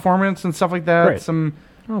made performance and stuff like that. Great. Some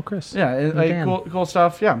Oh, Chris. like Dan. cool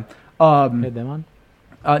stuff. Yeah. Had them on.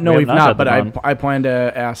 No, We have we've not not. had But them I plan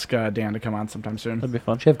to ask Dan to come on sometime soon. That'd be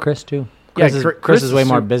fun. Should have Chris too. Chris is way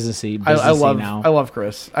more super- businessy I love now. I love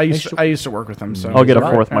Chris. I should- used to work with him. So I'll get a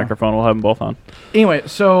Right. fourth Yeah. microphone. We'll have them both on. Anyway,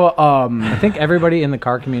 so I think everybody in the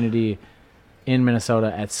car community in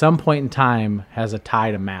Minnesota at some point in time has a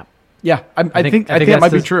tie to map. yeah, I think that's that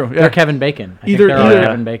might be the- true. They're Yeah. Kevin Bacon. I think Either- they're all either-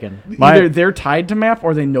 Kevin Bacon. Either they're tied to map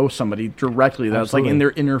or they know somebody directly that's like in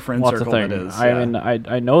their inner friend Well, that's the circle. thing. That is. I yeah. mean,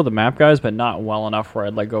 I know the map guys, but not well enough where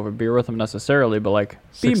I'd like go over beer with them necessarily. But like,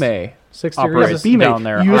 B-May 6 operates degrees. down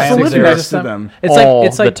there. You used I to am live there next to them. It's all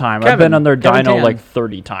like the time. I've Kevin- been on their Kevin dyno Tan. like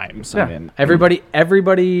 30 times. Yeah. I mean,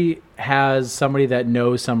 Everybody has somebody that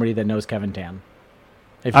knows Kevin Tan.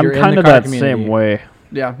 If I'm you're in kind the of car that community, same way.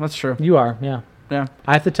 Yeah, that's true. You are, yeah. Yeah.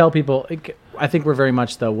 I have to tell people. I think we're very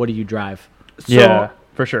much the what do you drive? Yeah,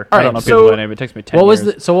 for sure. all I don't right, know people so by name. It takes me 10 What was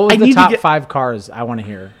years. what was I the need to top get- 5 cars? I want to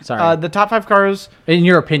hear. Sorry, The top 5 cars. in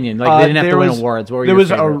your opinion, like they didn't have there to win was- awards. What were there your was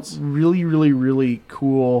favorites? a really, really, really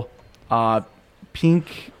cool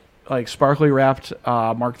pink, like sparkly wrapped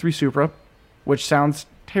Mark III Supra, which sounds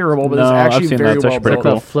terrible, but No, it's I've actually seen very that. It's well actually pretty built.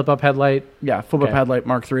 cool. The flip up headlight, Yeah, flip up Okay. headlight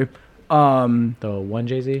Mark III. the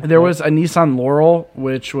 1JZ. There was a Nissan Laurel,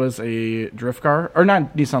 which was a drift car, or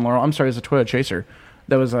not Nissan Laurel. I'm sorry, it was a Toyota Chaser.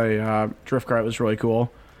 That was a drift car. It was really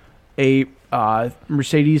cool. A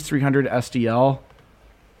Mercedes 300 SDL,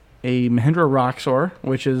 a Mahindra Roxor,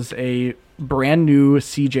 which is a brand new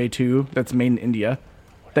CJ2 that's made in India.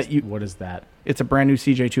 What is that? It's a brand new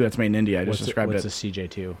CJ2 that's made in India. I just described what's it. a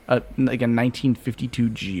CJ2? Like a 1952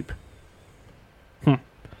 Jeep.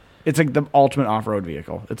 It's like the ultimate off-road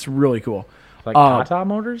vehicle. It's really cool. Like Tata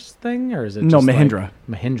Motors thing, or is it No, just like Mahindra.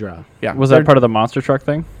 Mahindra. Yeah. Was that part of the monster truck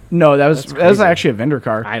thing? No, that was crazy. actually a vendor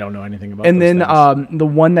car. I don't know anything about. And those then things. the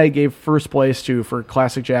one they gave first place to for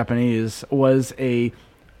classic Japanese was a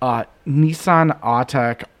Nissan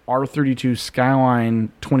Autech R32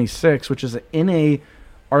 Skyline 26, which is an NA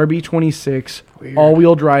RB26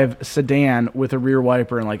 all-wheel drive sedan with a rear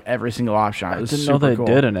wiper and like every single option. It I was didn't know super they cool.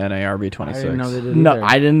 did an NARB26. I didn't know they did. No, either.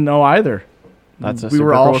 I didn't know either. That's a we super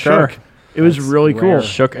were all cool car. shook. It was That's really rare. cool.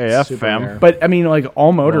 Shook AF, Super fam. rare. But I mean, like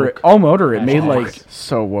all motor, it made Woke. like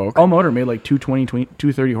So woke. all motor made like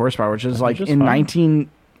 230 horsepower, which is like just in fine.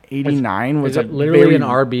 1989 was Is a it literally very, an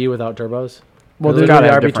RB without turbos? Well, Literally gotta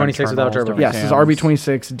have the different RB26 without terminals, turbos. different Yes, it's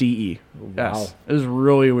cams. RB26 DE. Wow. Yes, it was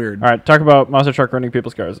really weird. All right, talk about monster truck running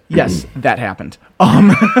people's cars. Yes, that happened.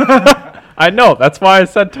 I know. That's why I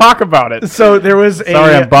said talk about it. So there was a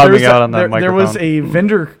Sorry, I'm bobbing there was a- out on that there was microphone. a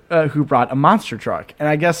vendor who brought a monster truck, and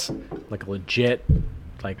I guess Like a legit,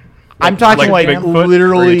 like I'm talking like like, Bigfoot? Or are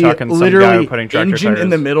literally, you talking some guy literally putting tractor engine in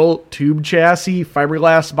the tires? middle, tube chassis,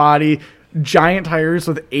 fiberglass body, giant tires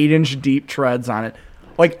with 8-inch deep treads on it.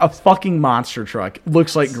 Like a fucking monster truck.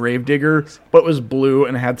 Looks like Gravedigger, but was blue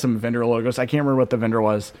and had some vendor logos. I can't remember what the vendor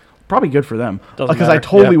was. Probably good for them. Doesn't Because I matter.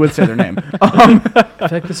 totally Yeah. would say their name. I feel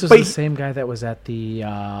like this was But the same guy that was at the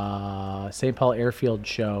St. Paul Airfield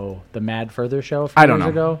show, the Mad Further show a few I don't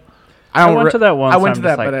years know. ago. I don't went re- to that once, I went I'm to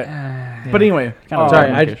that, just but like, but anyway. Kind of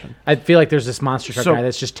Sorry, vacation. I feel like there's this monster truck So- guy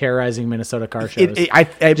that's just terrorizing Minnesota car shows.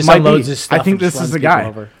 It Just might unloads be. his stuff I think and just this is runs the people guy.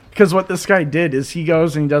 over. Because what this guy did is he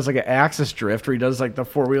goes and he does like an axis drift where he does like the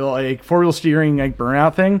four wheel steering like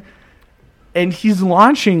burnout thing, and he's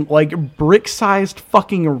launching like brick sized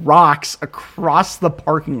fucking rocks across the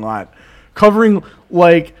parking lot, covering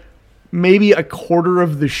like maybe a quarter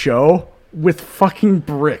of the show with fucking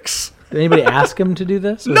bricks. Did anybody ask him to do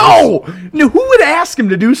this? Was No, who would ask him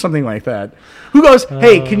to do something like that? Who goes,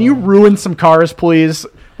 hey, can you ruin some cars, please?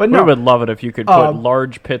 But We no, would love it if you could put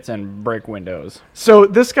large pits and break windows. So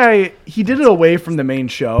this guy, he did it away from the main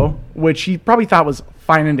show, which he probably thought was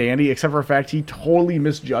fine and dandy, except for the fact he totally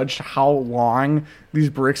misjudged how long these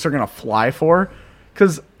bricks are going to fly for.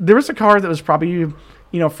 Because there was a car that was probably,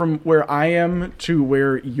 from where I am to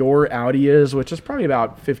where your Audi is, which is probably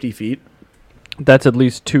about 50 feet. That's at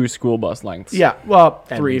least 2 school bus lengths. Yeah, well,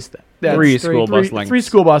 At three. least That's Three school bus lengths. 3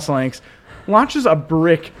 school bus lengths. Launches a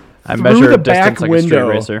brick I through measure the distance back like a street window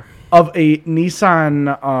racer. of a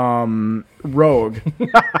Nissan Rogue,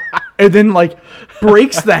 and then like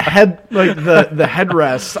breaks the head the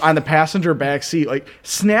headrest on the passenger back seat, like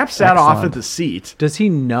snaps that off Excellent. at the seat. Does he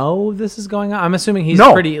know this is going on? I'm assuming he's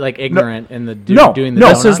No. pretty like ignorant in the No. doing the No.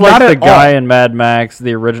 This donut. is like Not the at guy all. in Mad Max,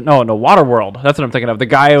 the original. No, Waterworld. That's what I'm thinking of. The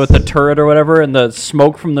guy with the turret or whatever, and the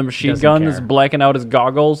smoke from the machine Doesn't gun is care. blacking out his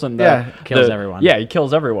goggles, and Kills everyone. Yeah, he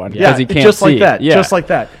kills everyone Yeah, because he can't just see. like that, Yeah. just like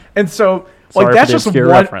that. And so, Sorry like for that's the just obscure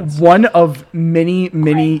one reference. one of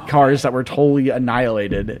many cars that were totally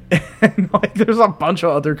annihilated. And like, there's a bunch of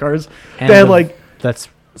other cars And that had the- like that's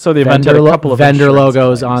So the event had a couple of vendor insurance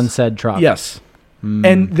logos claims. on said truck. yes,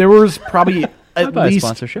 and there was probably I'd at buy a least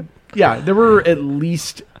sponsorship. yeah, there were at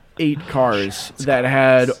least 8 cars that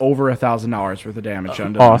had over $1,000 worth of damage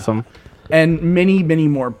done to them. Awesome. And many, many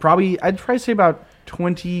more. I'd probably say about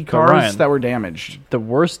 20 cars Ryan, that were damaged. The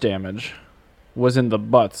worst damage was in the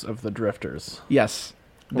butts of the drifters. Yes.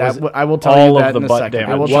 Was I will tell all you of that the in a butt second.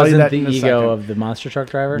 damage? I will tell you Wasn't that the in a ego second. of the monster truck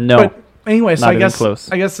driver? No. But anyway, so Not I even guess close.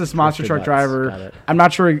 this monster truck Drifter butts. Got driver, it. I'm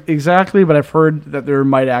not sure exactly, but I've heard that there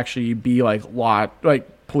might actually be like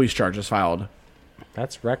police charges filed.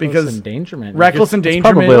 That's reckless Because endangerment. Reckless It's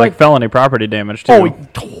endangerment. probably like felony property damage too. oh,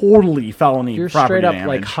 totally felony You're property straight up damage.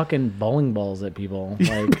 like hucking bowling balls at people.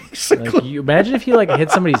 Like you imagine if you like hit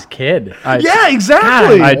somebody's kid. yeah,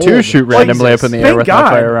 exactly. I too shoot randomly up in the air Thank with God. my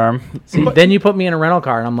firearm. See, then you put me in a rental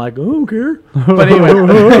car and I'm like, oh, I don't care. But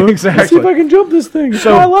anyway, exactly. See if I can jump this thing. It's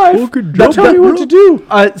So- my life. Don't tell me what to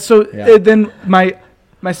do. Then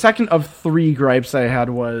my second of 3 gripes I had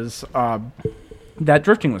was that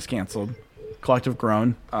drifting was canceled. Collective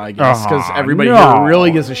groan, I guess, because everybody no. here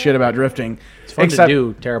really gives a shit about drifting. It's fun to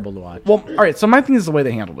do, terrible to watch. Well, all right. So my thing is the way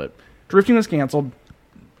they handled it. Drifting was canceled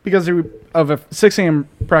because of a 6 a.m.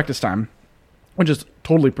 practice time, which is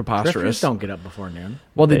totally Drifters preposterous. don't get up before noon.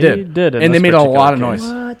 Well, they They did, did in and they this made a particular lot of case.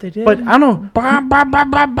 noise. What? They did? But I don't know.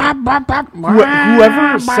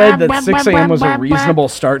 Whoever said that 6 a.m. was a reasonable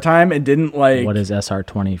start time, it didn't like. What is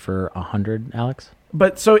SR20 for 100, Alex?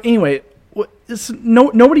 But so anyway,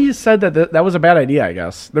 nobody said that was a bad idea. I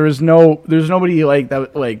guess there's nobody like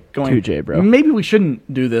that like going. 2J, bro. Maybe we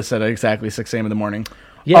shouldn't do this at exactly 6 a.m. in the morning.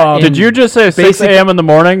 Yeah. Did you just say 6 basic- a.m. in the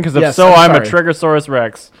morning? Because if Yes, so, I'm I'm a sorry. Trigosaurus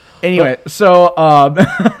Rex. Anyway, so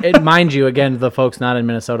Mind you, again, the folks not in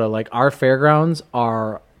Minnesota, like our fairgrounds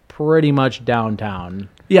are pretty much downtown.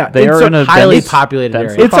 yeah, They it's are in a Highly dense- populated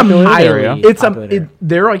densely area. It's a populated highly- area.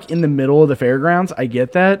 they're like in the middle of the fairgrounds. I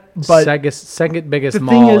get that, but Second biggest the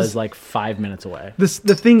thing mall is- is like 5 minutes away. the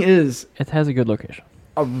thing is, It has a good location.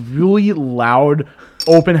 a really loud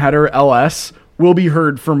open header LS will be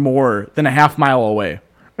heard for more than a half mile away.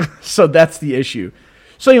 So that's the issue.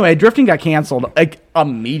 So anyway, drifting got canceled like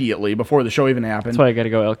immediately before the show even happened. That's why I got to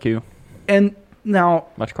go LQ. And now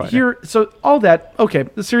Much quieter. here, so all that, okay,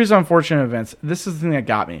 the series of unfortunate events, this is the thing that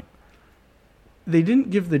got me. They didn't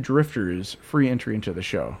give the drifters free entry into the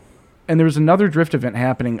show. And there was another drift event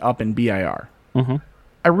happening up in BIR. Mm-hmm.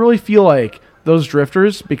 I really feel like those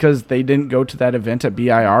drifters, because they didn't go to that event at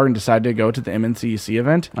BIR and decided to go to the MNCEC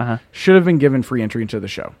event, should have been given free entry into the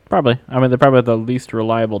show. Probably. I mean, they're probably the least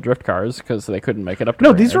reliable drift cars because they couldn't make it up to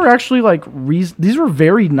No, free these entry. were actually like these were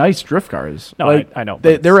very nice drift cars. No, like, I know,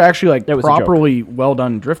 but they were actually like that was a joke. properly well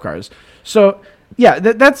done drift cars. So yeah,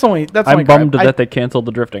 that's only I'm only bummed gripe. that they canceled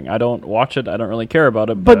the drifting. I don't watch it. I don't really care about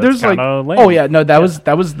it. But But there's it's like, kinda lame. oh yeah, no, that was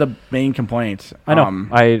the main complaint. I know.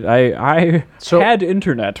 I had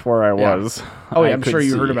internet where I Yeah. was. Oh yeah, I I'm could sure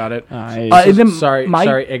you see. heard about it. I-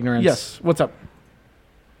 Sorry, ignorance. Yes, what's up?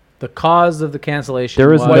 The cause of the cancellation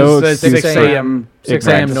There is was no the excuse 6 for- a.m. 6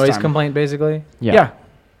 a.m. practice noise time. complaint, basically. Yeah.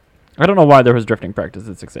 I don't know why there was drifting practice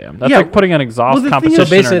at 6 a.m. That's Yeah, like putting an exhaust well, the thing is- competition So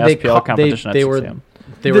basically, or an SPL competition they at were 6 a.m.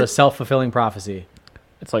 they were a self-fulfilling prophecy.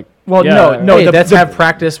 It's like, Well, yeah, no, Hey, the- let's the- have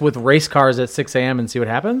practice with race cars at 6 a.m. and see what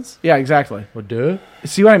happens. Yeah, exactly. Well, duh.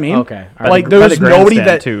 See what I mean? Okay. All Like right. there By was the nobody grandstand,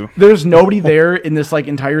 that too. there's nobody there in this like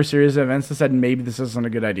entire series of events that said maybe this isn't a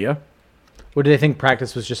good idea. What, do they think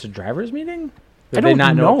practice was just a driver's meeting? Did I they don't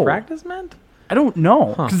not know know. what practice meant? I don't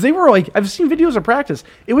know because they were like I've seen videos of practice.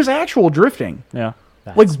 It was actual drifting, yeah.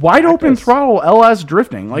 like wide open practice. throttle LS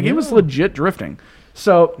drifting. Like it was legit drifting.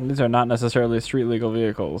 So These are not necessarily street legal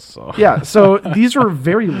vehicles. So yeah, so these are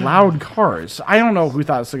very loud cars. I don't know who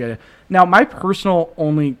thought this was a good idea. Now, my personal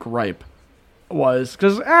only gripe was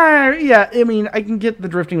because, yeah, I mean, I can get the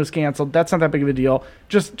drifting was canceled. That's not that big of a deal.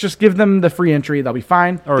 Just give them the free entry. They'll be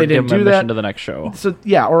fine. or they give didn't them do admission that. to the next show. So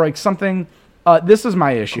yeah, or like something. This is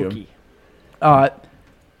my issue.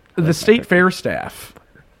 The state fair staff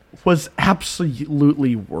was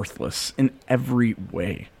absolutely worthless in every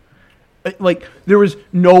way. Like there was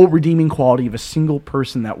no redeeming quality of a single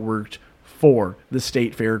person that worked for the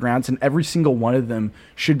state fairgrounds, and every single one of them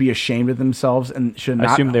should be ashamed of themselves and should I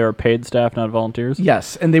not. assume they were paid staff, not volunteers.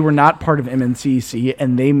 Yes, and they were not part of MNCC,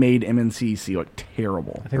 and they made MNCC look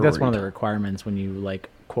terrible. I think that's one of the requirements when you like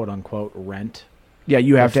quote unquote rent. Yeah,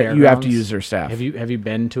 you have the to fairgrounds. use their staff. Have you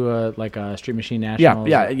been to a Street Machine Yeah, Nationals?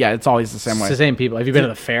 yeah. It's always the same It's way. the same people. Have you been to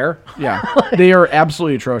the fair? Yeah, they are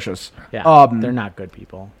absolutely atrocious. Yeah, they're not good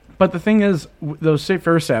people. But the thing is, those state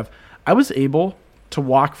fair staff, I was able to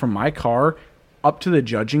walk from my car up to the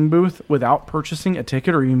judging booth without purchasing a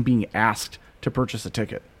ticket or even being asked to purchase a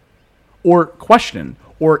ticket or question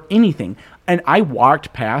or anything. And I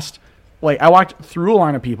walked past, I walked through a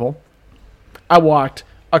line of people. I walked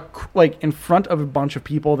in front of a bunch of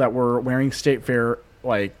people that were wearing state fair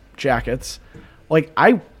jackets. Like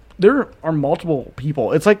there are multiple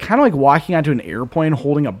people. It's like kind of like walking onto an airplane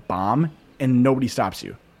holding a bomb and nobody stops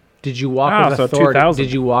you. Did you walk with so authority? 2000.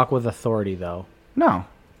 Did you walk with authority though? No,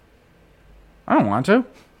 I don't want to.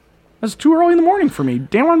 It's too early in the morning for me.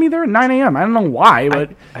 Dan wanted me there at 9 a.m. I don't know why, but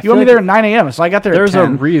I you feel want me like there at 9 a.m., so I got there There's at a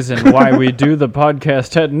 10. reason why we do the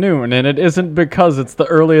podcast at noon, and it isn't because it's the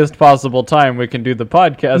earliest possible time we can do the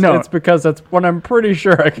podcast. No. It's because that's when I'm pretty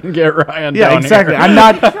sure I can get Ryan Yeah, down exactly. here. I'm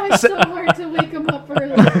not. try so hard to wake him up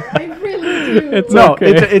early. I really do. It's No,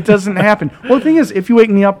 okay. it doesn't happen. Well, the thing is, if you wake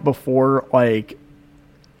me up before like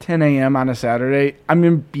 10 a.m. on a Saturday, I'm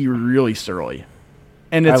gonna be really surly,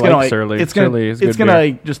 and it's I gonna like like surly. it's gonna Surly is it's good gonna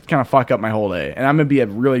beer. like, just kind of fuck up my whole day, and I'm gonna be a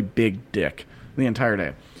really big dick the entire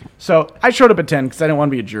day. So I showed up at 10 because I didn't want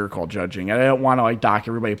to be a jerk while judging. I didn't want to like dock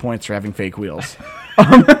everybody points for having fake wheels.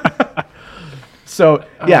 So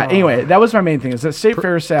yeah. Anyway, that was my main thing. Is that State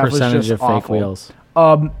Fair staff was Percentage just of fake awful. wheels.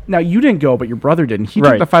 Now you didn't go, but your brother did. And he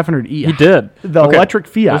Right. took the 500E. He did. The Okay. electric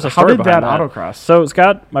Fiat. There's a How story did that behind autocross? So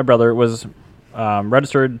Scott, my brother, was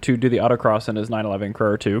registered to do the autocross in his 911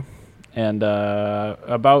 Carrera 2. And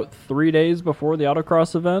about 3 days before the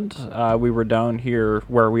autocross event, we were down here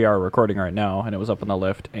where we are recording right now, and it was up in the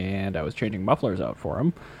lift, and I was changing mufflers out for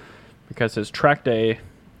him because his track day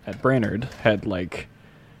at Brainerd had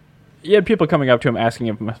he had people coming up to him asking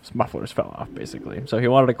if his mufflers fell off, basically. So he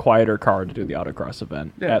wanted a quieter car to do the autocross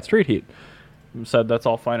event at Street Heat. Said that's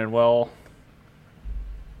all fine and well,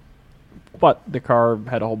 but the car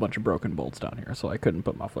had a whole bunch of broken bolts down here, so I couldn't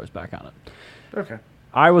put mufflers back on it. Okay.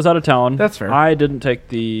 I was out of town. That's fair. I didn't take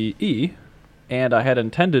the E, and I had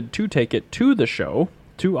intended to take it to the show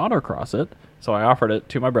to autocross it, so I offered it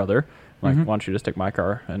to my brother. Like, why don't you just take my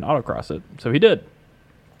car and autocross it? So he did.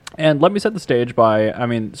 And let me set the stage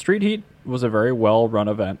Street Heat was a very well-run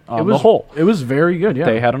event on the whole. It was very good, yeah.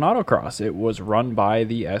 They had an autocross. It was run by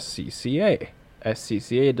the SCCA.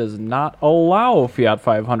 SCCA does not allow Fiat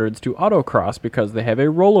 500s to autocross because they have a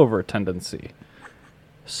rollover tendency.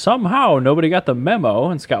 Somehow, nobody got the memo,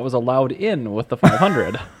 and Scott was allowed in with the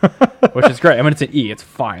 500, which is great. I mean, it's an E. It's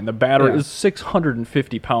fine. The battery Yeah. is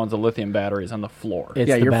 650 pounds of lithium batteries on the floor. It's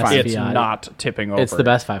Yeah, the you're best fine. It's Fiat. not tipping over. It's the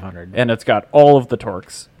best 500. And it's got all of the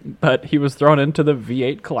torques. But he was thrown into the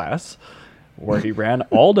V8 class, where he ran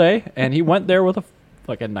all day, and he went there with a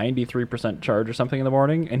 93% charge or something in the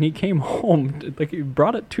morning, and he came home, he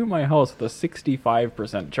brought it to my house with a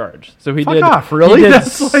 65% charge. So he Fuck did off, really? He did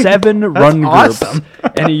That's like- 7 that's run awesome.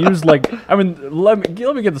 groups, and he used let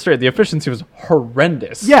me get this straight. The efficiency was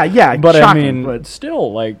horrendous. Yeah, but shocking, but-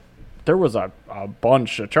 still, there was a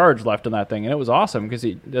bunch of charge left in that thing, and it was awesome because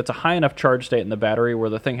it's a high enough charge state in the battery where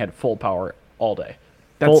the thing had full power all day.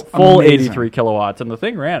 That's Full amazing. 83 kilowatts, and the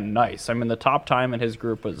thing ran nice. I mean, the top time in his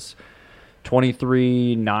group was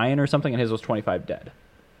 23.9 or something, and his was 25 dead.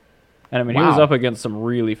 And I mean, he was Wow. up against some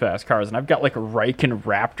really fast cars, and I've got Riken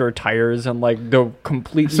Raptor tires and the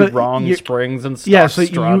completely wrong you- springs and stuff. Yeah, so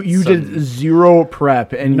you did zero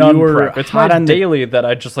prep and none you were prep. It's hot my on the daily that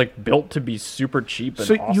I just built to be super cheap and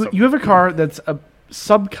So awesome. you have a car that's a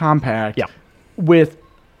subcompact Yeah. with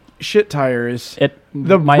shit tires,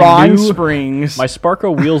 the my wrong new- springs. My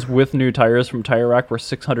Sparco wheels with new tires from Tire Rack were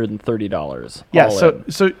 $630. yeah, all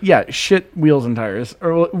so in. yeah, shit wheels and tires.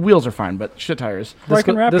 Or wheels are fine, but shit tires. This,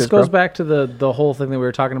 Riken Raptors, this goes bro. back to the whole thing that we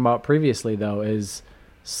were talking about previously, though, is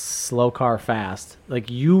slow car fast.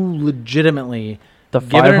 You legitimately The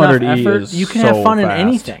give it enough 500E effort, is you can have so fun in fast.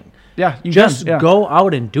 anything. Yeah, you Just can, yeah. go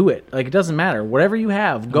out and do it. It doesn't matter. Whatever you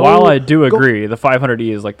have, go. While I do go- agree, the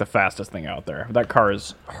 500E is the fastest thing out there. That car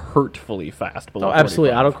is hurtfully fast. Below Oh,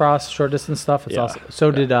 absolutely. 45. Autocross, short distance stuff. It's Yeah. awesome. So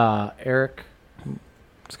did Eric.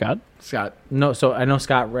 Scott? Scott. No, so I know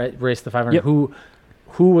Scott raced the 500. Yep.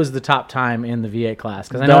 Who was the top time in the V8 class?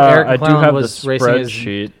 Because I know Eric I do McClellan have was the racing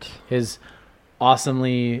spreadsheet. his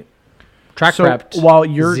awesomely track So prepped. while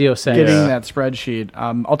you're Z06. getting Yeah. that spreadsheet,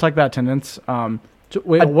 I'll talk about attendance. So,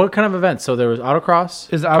 wait, what kind of events? So there was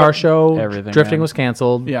autocross, Is car show, everything, drifting man. was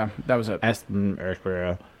canceled. Yeah, that was it.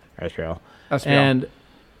 SPL. SPL. And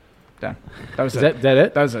yeah, that was is it. that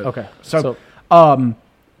it? That was it. Okay. So,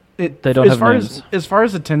 it, They don't as have far names. as far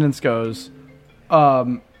as attendance goes.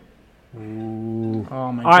 Oh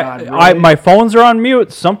my god! I really? my phones are on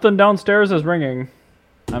mute. Something downstairs is ringing.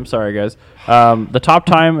 I'm sorry, guys. The top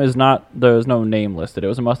time is not. There's no name listed. It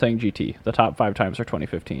was a Mustang GT. The top 5 times are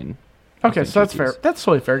 2015. Okay, so that's GTs. fair. That's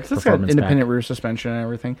totally fair because it's got Performance independent rear suspension and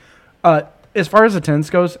everything. As far as attendance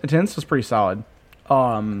goes, attendance was pretty solid.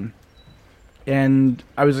 And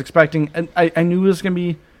I was expecting, and I knew it was going to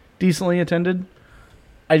be decently attended.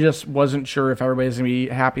 I just wasn't sure if everybody's going to be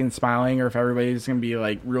happy and smiling or if everybody's going to be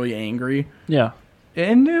really angry. Yeah.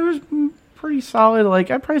 And it was pretty solid.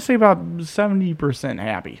 Like, I'd probably say about 70%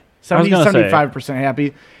 happy. I was 70, gonna say- 75%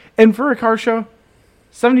 happy. And for a car show,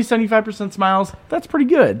 70, 75% smiles, that's pretty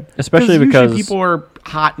good. Especially usually because people are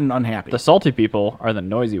hot and unhappy. The salty people are the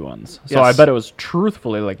noisy ones. So Yes. I bet it was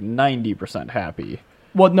truthfully like 90% happy.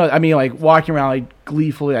 Well, no, I mean, like, walking around, like,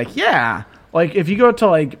 gleefully, like, yeah. Like, if you go to,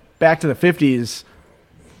 like, back to the 50s,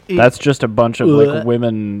 That's just a bunch of like Ugh.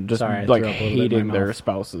 women just Sorry, I like threw up a little bit in hating my their mouth.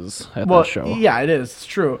 spouses at well, that show. yeah, it is. It's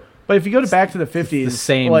true. But if you go to back to the 50s, The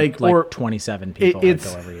same, like, like or 27 people it's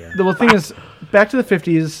that go every year. the thing is, back to the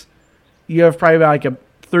 50s, you have probably about like a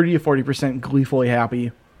 30 to 40% gleefully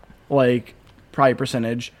happy, like, probably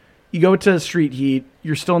percentage. You go to street heat,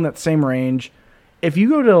 you're still in that same range. If you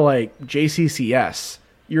go to like JCCS,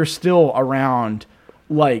 you're still around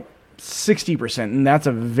like 60%, and that's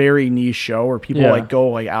a very niche show where people Yeah. like go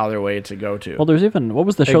like out of their way to go to. Well, there's even what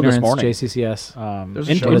was the show this Ignorance, morning? JCCS. There's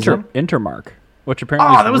a show this morning? Intermark, which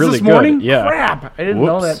apparently Oh, is that was really this morning? good. Yeah. Crap. I didn't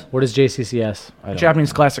know Whoops. that. What is JCCS? I don't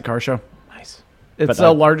Japanese classic car show. Nice. It's But,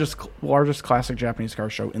 the largest classic Japanese car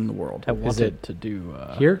show in the world. I wanted it to do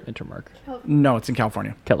here? Intermark, No, it's in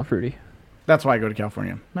California. Califrutti. That's why I go to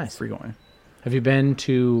California. Nice. Frequently. Have you been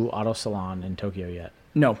to Auto Salon in Tokyo yet?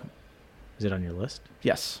 No. Is it on your list?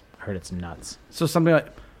 Yes. I heard it's nuts. So something like,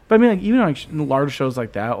 but I mean, like, even like large shows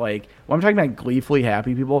like that, like when I'm talking about gleefully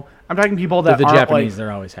happy people, I'm talking people The that aren't Japanese, like.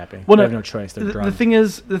 they're always happy. Well, they no, have no choice. They're The drunk. thing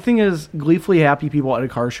is, gleefully happy people at a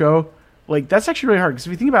car show, like that's actually really hard because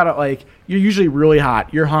if you think about it, like you're usually really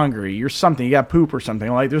hot, you're hungry, you're something, you got poop or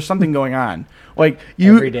something, like there's something going on. Like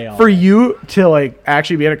Every day, all for day. you to like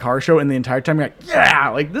actually be at a car show and the entire time you're like, yeah,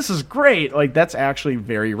 like this is great. Like that's actually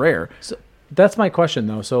very rare. So that's my question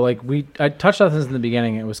though. So like I touched on this in the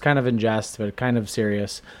beginning. It was kind of in jest, but kind of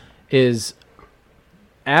serious. Is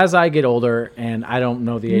as I get older, and I don't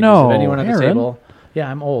know the ages No, of anyone at the Aaron. table. Yeah,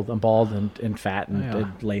 I'm old. I'm bald and fat and, Yeah.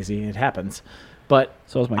 and lazy. It happens. But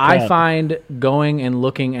So is my I cat. find going and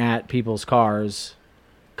looking at people's cars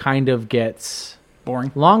kind of gets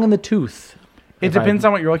Boring. long in the tooth. It depends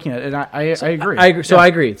on what you're looking at, and I agree. I agree. So Yeah. I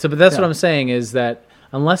agree. So, but that's Yeah. what I'm saying is that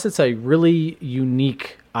unless it's a really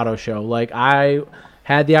unique auto show, like I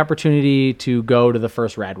had the opportunity to go to the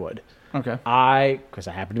first Radwood. Okay. Because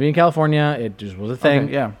I happened to be in California, it just was a thing.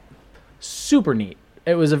 Okay, yeah. Super neat.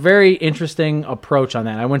 It was a very interesting approach on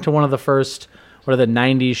that. I went to one of the first, the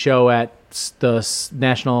 90s show at the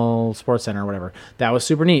National Sports Center or whatever. That was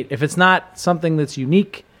super neat. If it's not something that's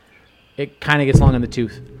unique, it kind of gets long in the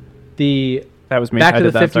tooth. That was me. Back I to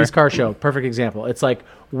did the that, 50s sorry. car show. Perfect example. It's like,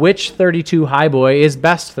 which 32 Highboy is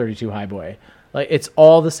best 32 Highboy? Like, it's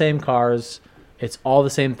all the same cars. It's all the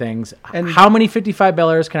same things. And- how many 55 Bel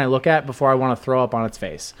Airs can I look at before I want to throw up on its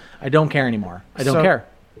face? I don't care anymore. I don't So- care.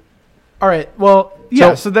 All right. Well,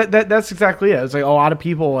 yeah. So- So that's exactly it. It's like a lot of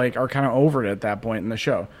people like are kind of over it at that point in the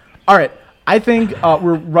show. All right. I think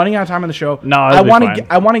we're running out of time on the show. No, I it'll be want fine.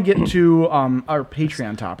 to. I want to get to our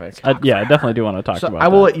Patreon topic. Yeah, I definitely do want to talk So about I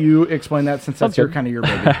will that. let you explain that since that's Sounds good. kind of your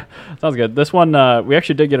baby. Sounds good. This one, we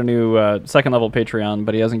actually did get a new second level Patreon,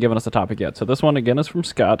 but he hasn't given us a topic yet. So this one, again, is from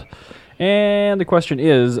Scott. And the question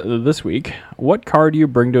is, this week, what car do you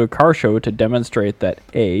bring to a car show to demonstrate that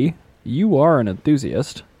A, you are an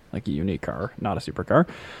enthusiast, like a unique car, not a supercar,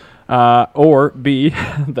 or B,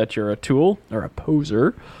 that you're a tool or a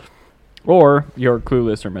poser, or you're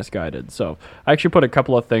clueless or misguided. So I actually put a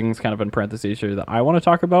couple of things kind of in parentheses here that I want to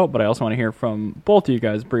talk about, but I also want to hear from both of you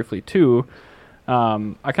guys briefly too. I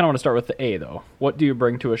kind of want to start with the A, though. What do you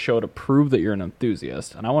bring to a show to prove that you're an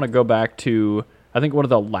enthusiast? And I want to go back to, I think, one of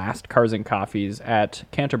the last Cars and Coffees at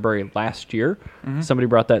Canterbury last year. Somebody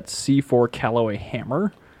brought that C4 Callaway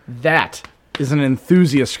hammer. That is an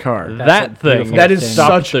enthusiast car. That thing beautiful That is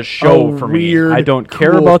stopped such the show a for me. weird, I don't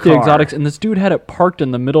care cool about the car. exotics. And this dude had it parked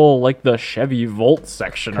in the middle, like the Chevy Volt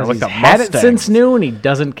section, or like He's the had Mustang. it since new, and he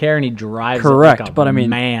doesn't care, and he drives Correct, it like a but I mean,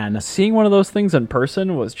 man. seeing one of those things in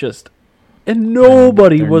person was just, and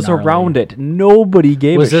nobody They're was gnarly. around it. Nobody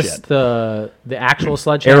gave Was a this shit. the actual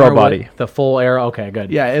sledgehammer? Aero body. with the full aero? Okay, good.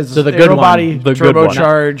 Yeah, it's so the good aero one. body, The good one.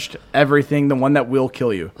 turbocharged, everything. The one that will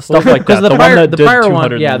kill you. Stuff like that. Because The, one that the did prior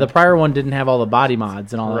 200 one, yeah, the prior one didn't have all the body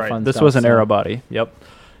mods and all that right. fun This stuff. was an so- aero body. Yep.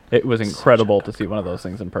 It was incredible to see one of those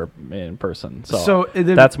things in person. So, So,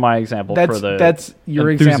 that's my example for the that's your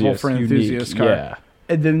example for an unique, enthusiast car. Yeah.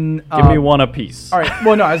 And then Give me one apiece. All right.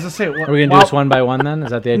 Well, no, I was gonna say. Are we gonna do this one by one then? Is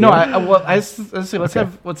that the idea? No, I say let's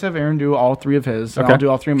have Aaron do all three of his, and Okay. I'll do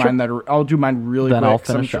all three of mine. I'll do mine really Then quick. I'll 'cause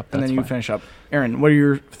I'm finish sure- up, and then that's you fine. finish up. Aaron, what are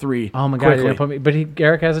your three? Oh my god, quickly? you're gonna put me. But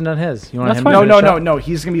Eric hasn't done his. You want That's him? fine. to No, finish no, up? no.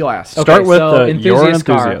 He's gonna be last. Okay. Start with so the you're an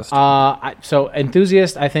car. enthusiast. So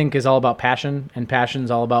enthusiast, I think, is all about passion, and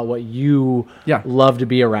passion's all about what you Yeah. love to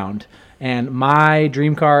be around. And my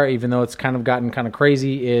dream car, even though it's kind of gotten kind of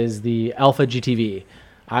crazy, is the Alpha GTV.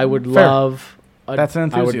 I would Fair. love. That's an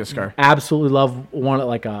I would enthusiast car. Absolutely love one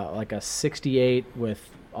like a 68 with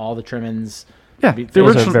all the trimmings. Yeah, Be- the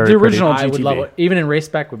those are original, very the pretty. original I GTV. would love it. Even in race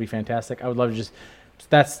spec would be fantastic. I would love to just.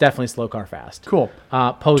 That's definitely slow car fast. Cool.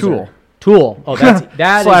 Poser. Tool. Oh,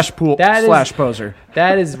 that slash is, pool that slash is, poser.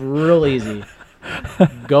 that is real easy.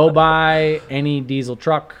 Go buy any diesel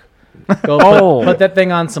truck. Go put that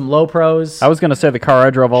thing on some low pros. I was gonna say the car I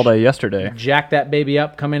drove all day yesterday. Jack that baby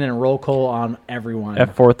up. Come in and roll coal on everyone.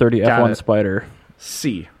 F430 Got F1 it. Spider.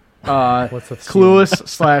 C. What's the Clueless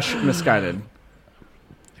slash misguided.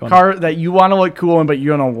 Car that you want to look cool in, but you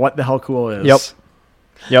don't know what the hell cool is.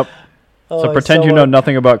 Yep. Oh, So pretend you know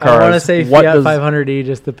nothing about cars. I want to say what Fiat does, 500e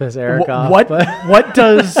just to piss Eric off. What but- what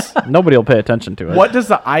does Nobody will pay attention to it. what does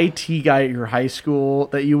the IT guy at your high school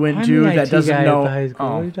that you went I'm to the that IT doesn't guy at know? the high school.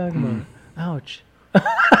 What are Oh. you talking about? Ouch.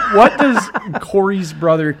 What does Corey's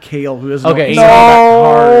brother Kale, who doesn't Okay, know so- anything about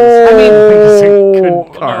cars, I mean, is a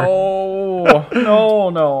good car?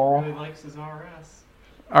 No. He likes his RS.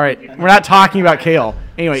 All right, we're not talking about Kale.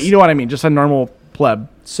 Anyway, you know what I mean. Just a normal pleb.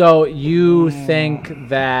 So you think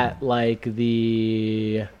that like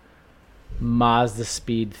the Mazda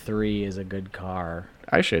Speed 3 is a good car?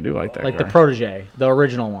 Actually, I do like that. Like car. the Protege, the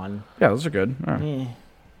original one. Yeah, those are good. All right. Eh.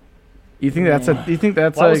 You think that's a? You think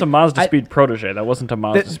that's Well, that was a like? Mazda I- Speed Protege. That wasn't a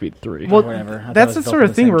Mazda That- Speed 3. Well, Whatever. I thought that's it the was sort built of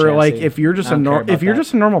on thing same where, like, chassis. if you're just I don't care about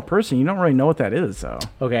that. a normal person, you don't really know what that is. though.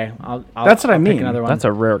 Okay, I'll That's what I I'll mean. Pick another one. That's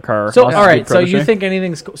a rare car. So Mazda all right, Speed so you Protege. think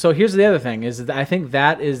anything's so here's the other thing is that I think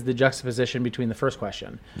that is the juxtaposition between the first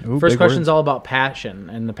question. Ooh, First big question's words. all about passion,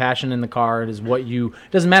 and the passion in the car is what you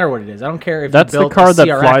doesn't matter what it is. I don't care if That's you the built car a that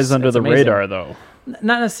CRX, flies under it's the amazing. radar, though.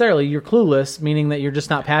 Not necessarily. You're clueless, meaning that you're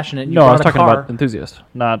just not passionate. You No, I was bought a talking car. about enthusiast,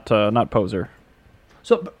 not poser.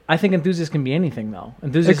 So but I think enthusiast can be anything, though.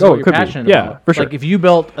 Enthusiast is Oh, what it you're could be. passionate Yeah, about. for sure. Like if you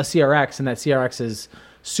built a CRX and that CRX is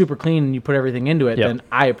super clean and you put everything into it, Yep. then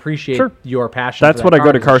I appreciate Sure. your passion. That's for what that I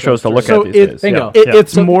go to because car it shows to shows look through. at So these it, days. bingo. Yeah.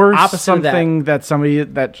 It's So more opposite of that. something that somebody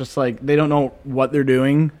that just like they don't know what they're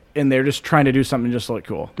doing and they're just trying to do something just to look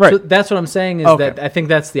cool. Right. So that's what I'm saying is Okay. that I think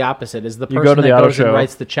that's the opposite. Is the You person go to the that auto goes and show.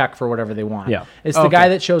 writes the check for whatever they want. Yeah. It's the Okay. guy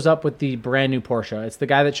that shows up with the brand new Porsche. It's the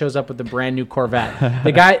guy that shows up with the brand new Corvette.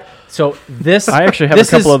 The guy. So this. I actually have a this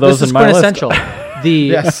couple is- of those this is in my list. quintessential. The,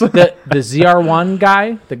 Yes. the ZR1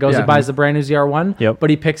 guy that goes Yeah. and buys the brand new ZR1, Yep. but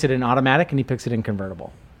he picks it in automatic and he picks it in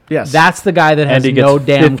convertible. Yes. That's the guy that has And he gets no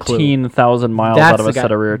damn clue. 15,000 miles That's out of the a guy.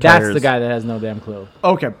 set of rear tires. That's the guy that has no damn clue.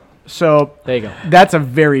 okay. So There you go. that's a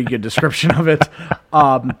very good description of it.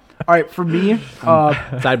 All right, for me,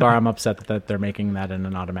 Sidebar: I'm upset that they're making that in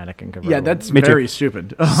an automatic and convertible. yeah, that's Me too. very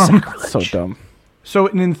stupid. So dumb. So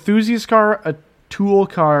an enthusiast car, a tool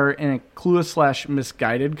car, and a clueless slash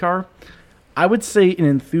misguided car. I would say an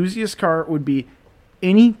enthusiast car would be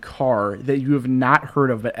any car that you have not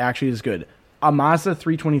heard of but actually is good. A Mazda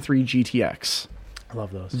 323 GTX. I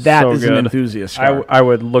love those. That is So an good. enthusiast I, car. I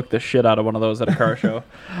would look the shit out of one of those at a car show.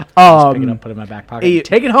 Pick it up, put it in my back pocket.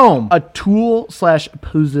 Take it home. A tool slash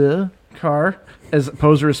poser car. As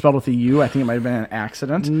poser is spelled with a U. I think it might have been an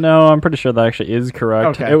accident. No, I'm pretty sure that actually is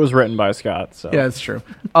correct. Okay. It was written by Scott. So Yeah, that's true.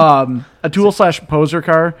 A tool slash poser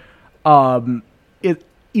car. It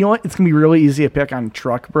you know what? It's gonna be really easy to pick on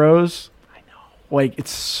Truck Bros. I know. Like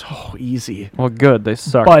it's so easy. Well, good. They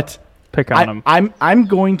suck. But Pick on them. I'm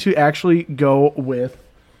going to actually go with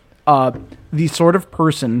the sort of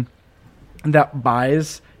person that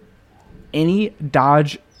buys any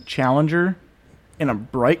Dodge Challenger in a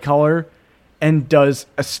bright color and does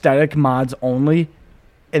aesthetic mods only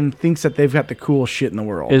and thinks that they've got the coolest shit in the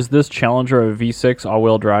world. Is this Challenger a V6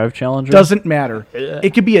 all-wheel drive Challenger? Doesn't matter.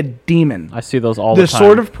 It could be a demon. I see those all the The time.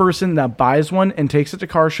 sort of person that buys one and takes it to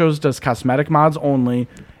car shows, does cosmetic mods only,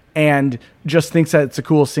 and just thinks that it's the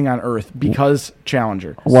coolest thing on earth because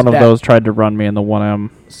Challenger. One of That- those tried to run me in the 1M.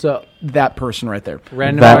 So That person right there.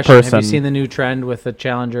 random That question: Have person- you seen the new trend with the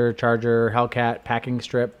Challenger, Charger, Hellcat packing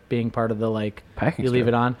strip being part of the like? Packing you leave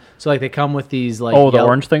strip? it on. So like they come with these like. Oh, the yellow-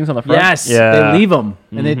 orange things on the front? Yes. Yeah. They leave them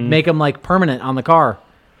and they make them like permanent on the car.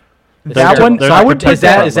 That They're- one, they're I not would gonna put Is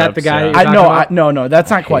that that. is that the guy? Yeah. you're I talking no, about? no,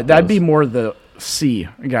 that's not quite. That'd be those. more the C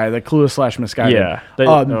guy, the clueless slash misguided. Yeah. They-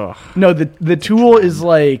 Um, ugh. no, the tool is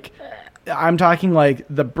like, I'm talking like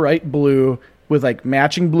the bright blue with like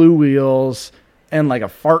matching blue wheels and like a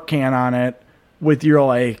fart can on it with your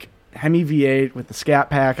like Hemi V8 with the scat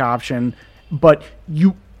pack option, but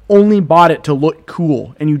you only bought it to look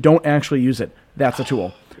cool and you don't actually use it. That's a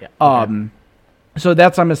tool. Yeah. Okay. So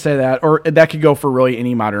that's I'm gonna say that, or that could go for really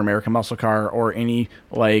any modern American muscle car or any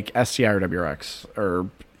like STI or WRX or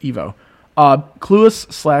Evo.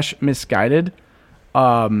 Clueless slash misguided.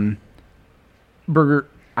 Burger,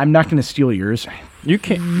 I'm not going to steal yours. You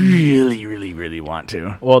can't. Really want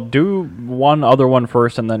to. Well, do one other one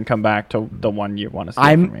first, and then come back to the one you want to steal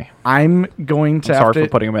from me. I'm going to I'm have sorry to. for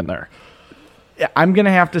putting them in there. I'm going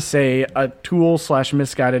to have to say a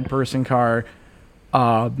tool/misguided person car.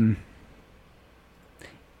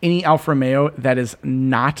 Any Alfa Romeo that is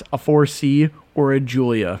not a 4C or a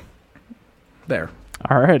Giulia. There.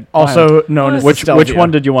 All right. Also known as Which Stelvio. one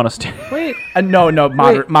did you want to steal? Wait, No,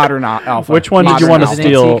 modern Alpha. Which one did you Modern want to is Alpha. an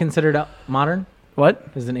steal? 8C considered modern? What?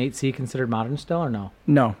 Is an 8C considered modern still or no?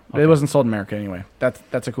 No, it wasn't sold in America anyway.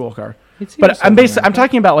 That's a cool car. 8C was But sold in America. I'm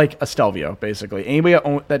talking about like a Stelvio, basically. Anybody that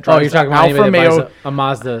Oh, drives you're talking about Alfa anybody that Romeo.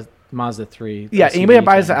 buys a Mazda 3. Yeah, SUV anybody that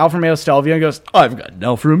buys the thing. Alfa Romeo Stelvio and goes, I've got an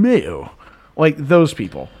Alfa Romeo. Like those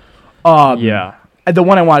people. Yeah. The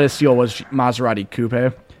one I wanted to steal was Maserati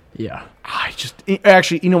Coupe. Yeah.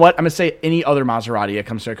 Actually, you know what? I'm going to say any other Maserati that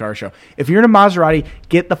comes to a car show. If you're in a Maserati,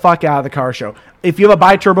 get the fuck out of the car show. If you have a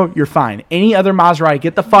bi-turbo, you're fine. Any other Maserati,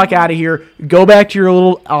 get the fuck out of here. Go back to your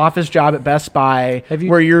little office job at Best Buy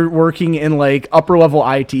where you're working in like upper level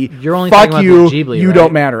IT. You're only fuck talking you. about the Ghibli, You right?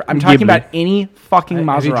 don't matter. I'm talking Ghibli. about any fucking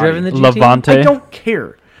Maserati. Have you driven the GT? Levante. I don't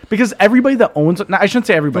care. Because everybody that owns it, I shouldn't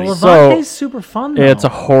say everybody. The So, Levante's super fun, though. It's a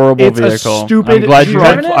horrible It's a vehicle. stupid I'm glad you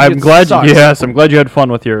had. driven it? I'm It glad. sucks. Yes, I'm glad you had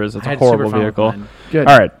fun with yours. It's I a had super horrible fun with vehicle. mine. Good.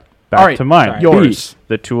 All right, back All right, to mine. sorry. Yours. B,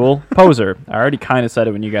 the Tool Poser. I already kind of said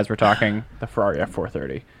it when you guys were talking. The Ferrari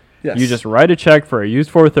F430. Yes. You just write a check for a used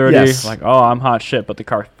 430. Yes. Like, oh, I'm hot shit, but the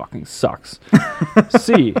car fucking sucks.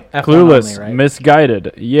 C, F1 clueless, only, right?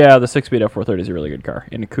 misguided. Yeah, the 6-speed F430 is a really good car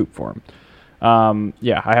in a coupe form.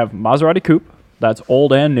 Yeah, I have Maserati Coupe. That's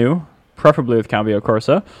old and new, preferably with Cambio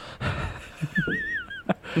Corsa.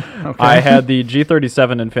 I had the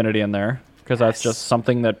G37 Infinity in there because that's just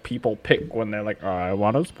something that people pick when they're like, oh, I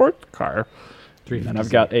want a sports car. And I've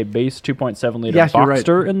got a base 2.7 liter Yes, you're right.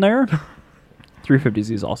 Boxster in there.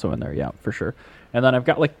 350Z is also in there, yeah, for sure. And then I've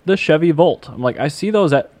got like the Chevy Volt. I'm like, I see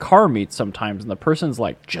those at car meets sometimes, and the person's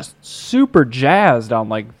like just super jazzed on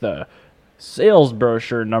like the sales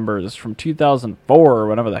brochure numbers from 2004 or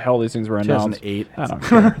whenever the hell these things were announced. 2008. I don't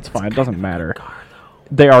care. It's fine. It doesn't matter.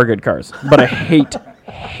 They are good cars, but I hate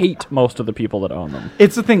most of the people that own them.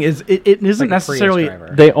 It's the thing is it isn't Like a Prius necessarily. driver.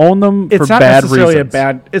 They own them It's for not bad necessarily reasons. a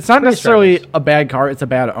bad. It's not Prius necessarily drivers. a bad car. It's a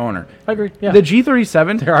bad owner. I agree. Yeah. The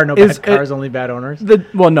G37. there are no is bad cars, only bad owners.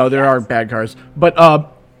 Well, no, there are bad cars, but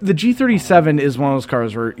the G37 is one of those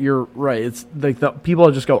cars where you're right. It's like the people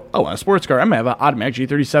just go, "Oh, a sports car. I'm gonna have an automatic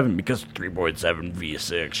G37 because 3.7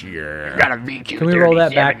 V6. Yeah, Can we roll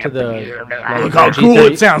that back to the? look how cool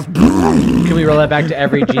it sounds." Can we roll that back to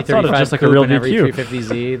every G35 just like a coupe real and every VQ.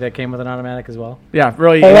 350Z that came with an automatic as well? Yeah,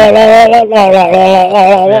 really. Oh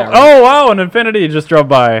wow, an Infinity just drove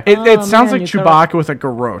by. It Oh, sounds man, like you Chewbacca with a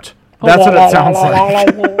garrote. That's what it sounds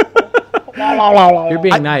like. You're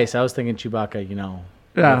being nice. I was thinking Chewbacca, you know.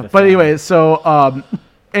 Yeah, with the but fan. anyway, so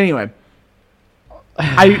anyway,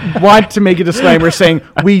 I want to make a disclaimer saying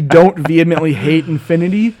we don't vehemently hate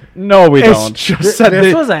Infinity. No, we It's don't. just that This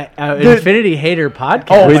they- was an the- Infinity hater podcast.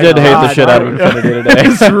 Oh We my did hate the God, shit out of I- Infinity today.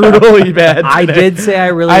 it's really bad. I today. did say I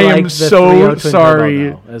really I am liked the so 3.0 twin sorry.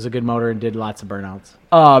 turbo, though. It was a good motor and did lots of burnouts.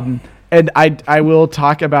 And I will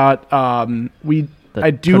talk about The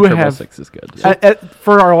I do Twin Turbo have 6 is good.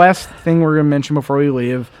 for our last thing we're gonna mention before we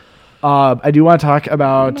leave. I do want to talk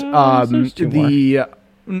about there's two the.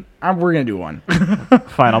 We're gonna do one.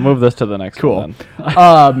 Fine, I'll move this to the next Cool. one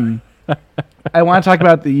then. I want to talk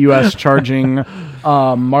about the U.S. charging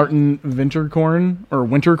Martin Winterkorn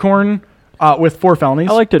with 4 felonies.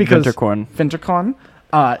 I liked it, because Winterkorn. Winterkorn.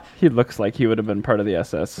 He looks like he would have been part of the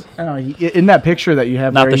SS. In that picture that you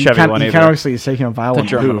have, Not there, the you Chevy can, one you either. can obviously he's taking a The violent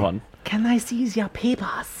German poo. one. Can I seize your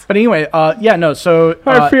papers? But anyway, yeah, no. So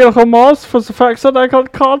feel remorse for the fact that I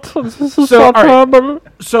got caught. This is So, all right.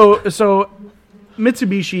 So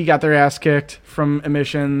Mitsubishi got their ass kicked from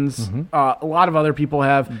emissions. A lot of other people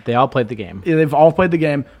have. They all played the game. They've all played the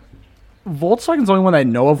game. Volkswagen's the only one I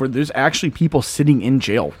know of where there's actually people sitting in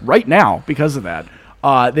jail right now because of that.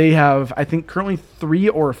 They have, I think, currently 3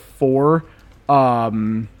 or 4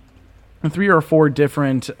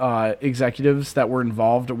 different executives that were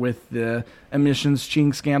involved with the emissions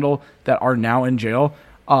cheating scandal that are now in jail.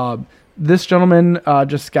 This gentleman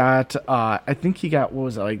just got, I think he got, what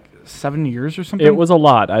was it, like 7 years or something? It was a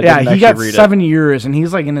lot. I Yeah, didn't he actually got read 7 years, and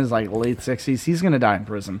he's like in his like late 60s. He's gonna die in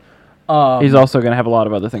prison. it. He's also going to have a lot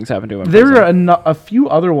of other things happen to him. in There prison. were a few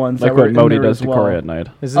other ones like that were what in Modi there does as to well. Corey at night.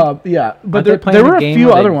 Is it, Yeah, but aren't they there playing were a a game few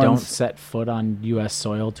where other they ones. Don't set foot on U.S.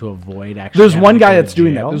 soil to avoid actually. There's having one to guy go to that's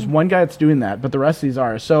doing that. jail? There's one guy that's doing that, but the rest of these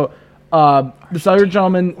are. So this other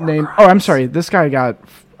gentleman named. Oh, I'm sorry. This guy got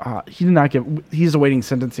he did not get. He's awaiting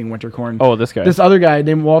sentencing. Winterkorn. Oh, this guy. This other guy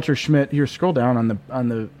named Walter Schmidt. Here, scroll down on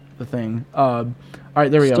the thing. All right,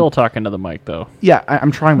 there we Still go. talking to the mic, though. Yeah,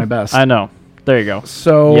 I'm trying my best. I know. There you go.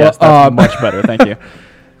 So Yes, that's much better. Thank you.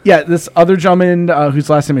 yeah, this other gentleman whose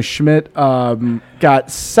last name is Schmidt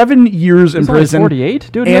got 7 years in He's only prison. 48?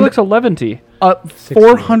 Dude, he and- looks 11. A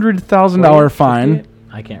 $400,000 fine.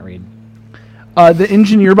 I can't read. The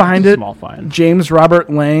engineer behind it, Small fine. James Robert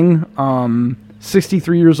Lang,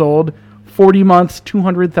 63 years old, 40 months,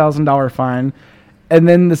 $200,000 fine. And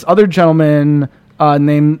then this other gentleman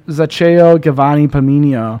named Zaccheo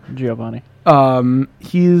Giovanni.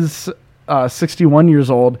 he's 61 years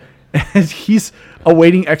old. And he's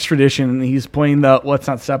awaiting extradition, and he's playing the Let's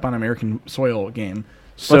Not Step on American Soil game.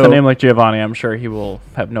 So With a name like Giovanni, I'm sure he will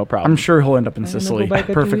have no problem. I'm sure he'll end up in Sicily. go back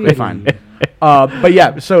at Perfectly 280. fine. But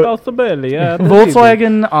yeah, so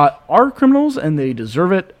Volkswagen are criminals, and they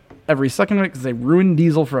deserve it every second of it because they ruined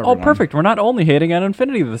diesel for Oh, everyone. perfect. We're not only hating on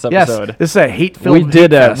Infinity this Yes, episode. this is a hate-filled We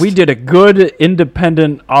did hate fest we did a good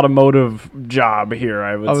independent automotive job here,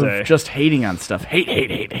 I would of say. just hating on stuff.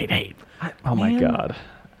 Hate. Oh my Man. god.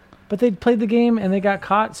 But they played the game and they got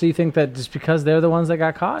caught. So you think that just because they're the ones that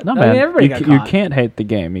got caught? No, I man. mean, everybody you, got you caught. can't hate the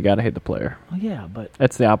game. You got to hate the player. Well, yeah, but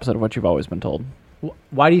That's the opposite of what you've always been told.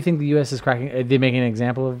 why do you think the U.S. is cracking? Are they making an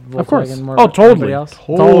example of Volkswagen Of course. more Oh, than totally. anybody else? It's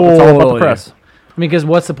all about the Totally. press. I mean, because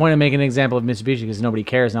what's the point of making an example of Mitsubishi? Because nobody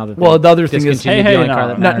cares now that. Well, they the other thing is- discontinued Hey, the only no. car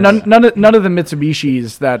that None, matters. none of the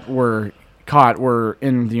Mitsubishis that were caught were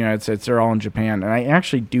in the United States. They're all in Japan. And I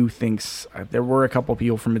actually do think there were a couple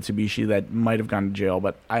people from Mitsubishi that might have gone to jail,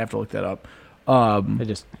 but I have to look that up. They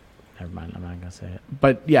just. Never mind. I'm not gonna say it.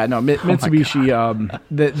 But yeah, no, Mitsubishi,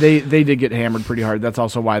 they did get hammered pretty hard. That's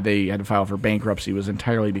also why they had to file for bankruptcy, was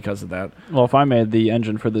entirely because of that. Well, if I made the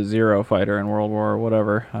engine for the Zero fighter in World War or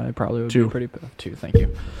whatever, I probably would Two. be pretty two. Thank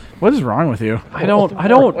you. What is wrong with you? I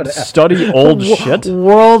don't study old shit.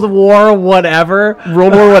 World War whatever.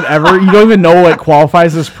 World War whatever. You don't even know what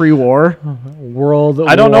qualifies as pre-war. World.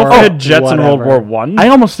 I don't know if War we had jets in World whatever. War One. I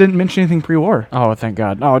almost didn't mention anything pre-war. Oh, thank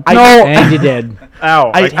God. No, And you did.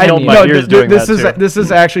 ow! I I killed my no, ears th- doing this that is too. this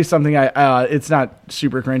is actually something it's not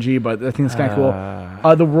super cringy, but I think it's kind of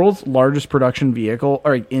cool. The world's largest production vehicle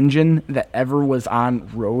or engine that ever was on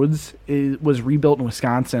roads was rebuilt in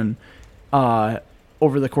Wisconsin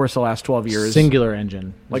over the course of the last 12 years. Singular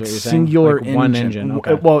engine. is Like what you're saying? singular Like engine. One engine.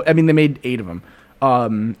 Okay. Well, I mean, they made 8 of them.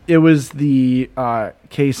 It was the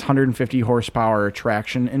Case 150 horsepower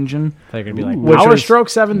traction engine. They're gonna be like Which Power was- Stroke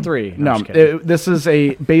 7.3. No, I'm just kidding. this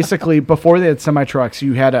is basically before they had semi trucks,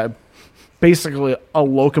 you had basically a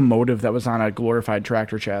locomotive that was on a glorified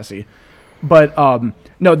tractor chassis. But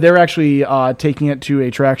no, they're actually taking it to a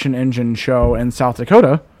traction engine show in South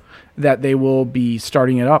Dakota that they will be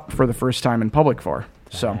starting it up for the first time in public for.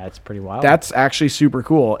 So That's pretty wild. that's actually super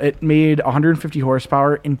cool. It made 150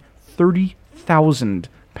 horsepower and 30,000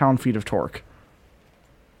 pound-feet of torque.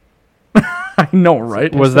 I know,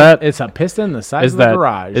 right? Was that It's a piston the size is of the that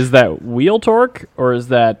garage. is that wheel torque or is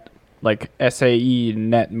that like SAE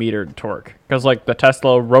net metered torque? Because like the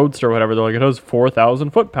Tesla Roadster or whatever, they're like it has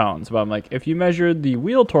 4,000 foot-pounds. But I'm like, if you measure the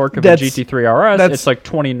wheel torque of a That's- GT3 RS, that's- it's like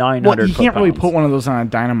 2,900 Well, you can't really foot-pounds. put one of those on a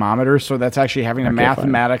dynamometer, so that's actually having to Okay, fine.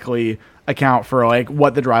 mathematically account for like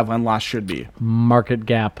what the driveline loss should be. Market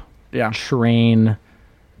gap Yeah, train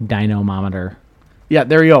dynamometer. yeah.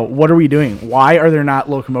 There you go. What are we doing? Why are there not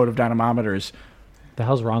locomotive dynamometers? The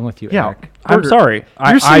hell's wrong with you, Yeah, Eric? I'm sorry.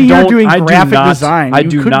 You're sitting here doing I do graphic not- design. I You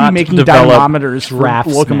do could not be making develop dynamometers for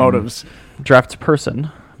draftsmen. locomotives. drafts person.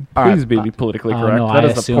 All right, Please be politically Oh, correct. no, That I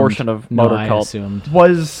is a assumed. portion of No, motor I cult. assumed.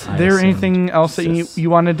 Was I there assumed. anything else that Sis. you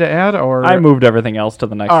wanted to add, or I moved everything else to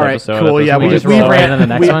the next All right, episode. cool. at this Yeah, we point. just roll right ran into the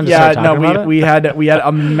next one to Yeah, start no, talking about it? we had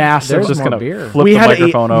a massive. There's just more gonna beer. flip we the had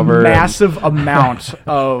microphone a over. and massive amount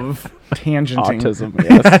of tangenting. autism.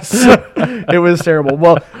 Yes. It was terrible.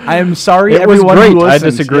 Well, I am sorry, It was everyone great. who I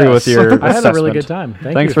listened. disagree with your I had a really assessment. good time.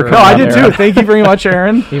 Thanks for No, coming I on, did Aaron. too. Thank you very much,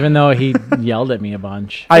 Aaron. Even though he yelled at me a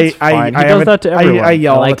bunch. I fine. He does haven't- that to everyone. I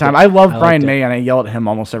yell I all the liked time. it. I love I Brian liked it. May, and I yell at him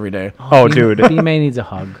almost every day. Oh, dude. B-May needs a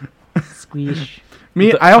hug. Squeeze.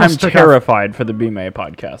 Me, I I'm almost took off. terrified for the B-May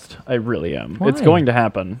podcast. I really am. It's Why? going to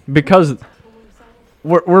happen because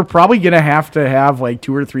We're probably gonna have to have like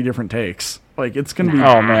 2 or 3 different takes. Like it's gonna be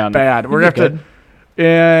Oh, man. bad. We're You'll gonna be have to.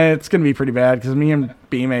 Yeah, it's gonna be pretty bad because me and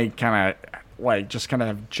B May kind of like just kind of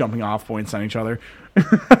have jumping off points on each other.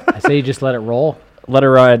 I say you just let it roll. let her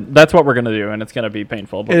ride. That's what we're gonna do, and it's gonna be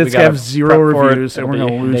painful. But It's we gonna gotta have 0 prep for it. reviews, and we're It'll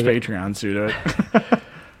gonna be- lose They- Patreons due to it.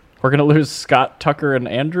 We're gonna lose Scott, Tucker, and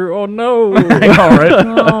Andrew. Oh no! I know, right?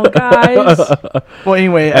 Oh, guys. Well,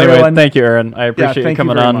 anyway, Anyway, everyone. thank you, Aaron. I appreciate you thank you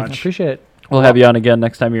coming very on. much. Appreciate it. We'll have you on again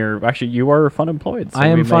next time you're... Actually, you are fun employed. So I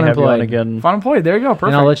am we may fun have you on employed. again. Fun employed. There you go. Perfect.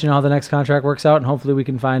 And I'll let you know how the next contract works out, and hopefully we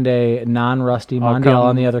can find a non-rusty I'll Mondial come-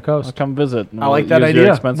 on the other I'll coast. come visit. I like that Use your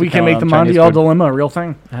idea. expense We can make account the on Chinese Mondial food. dilemma a real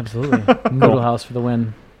thing. Absolutely. Noodle House for the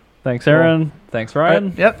win. Thanks, Aaron. Thanks,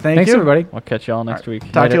 Ryan. Yep. Thank Thanks, you. everybody. We'll catch you all next week.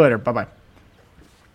 Talk to you later. Bye bye.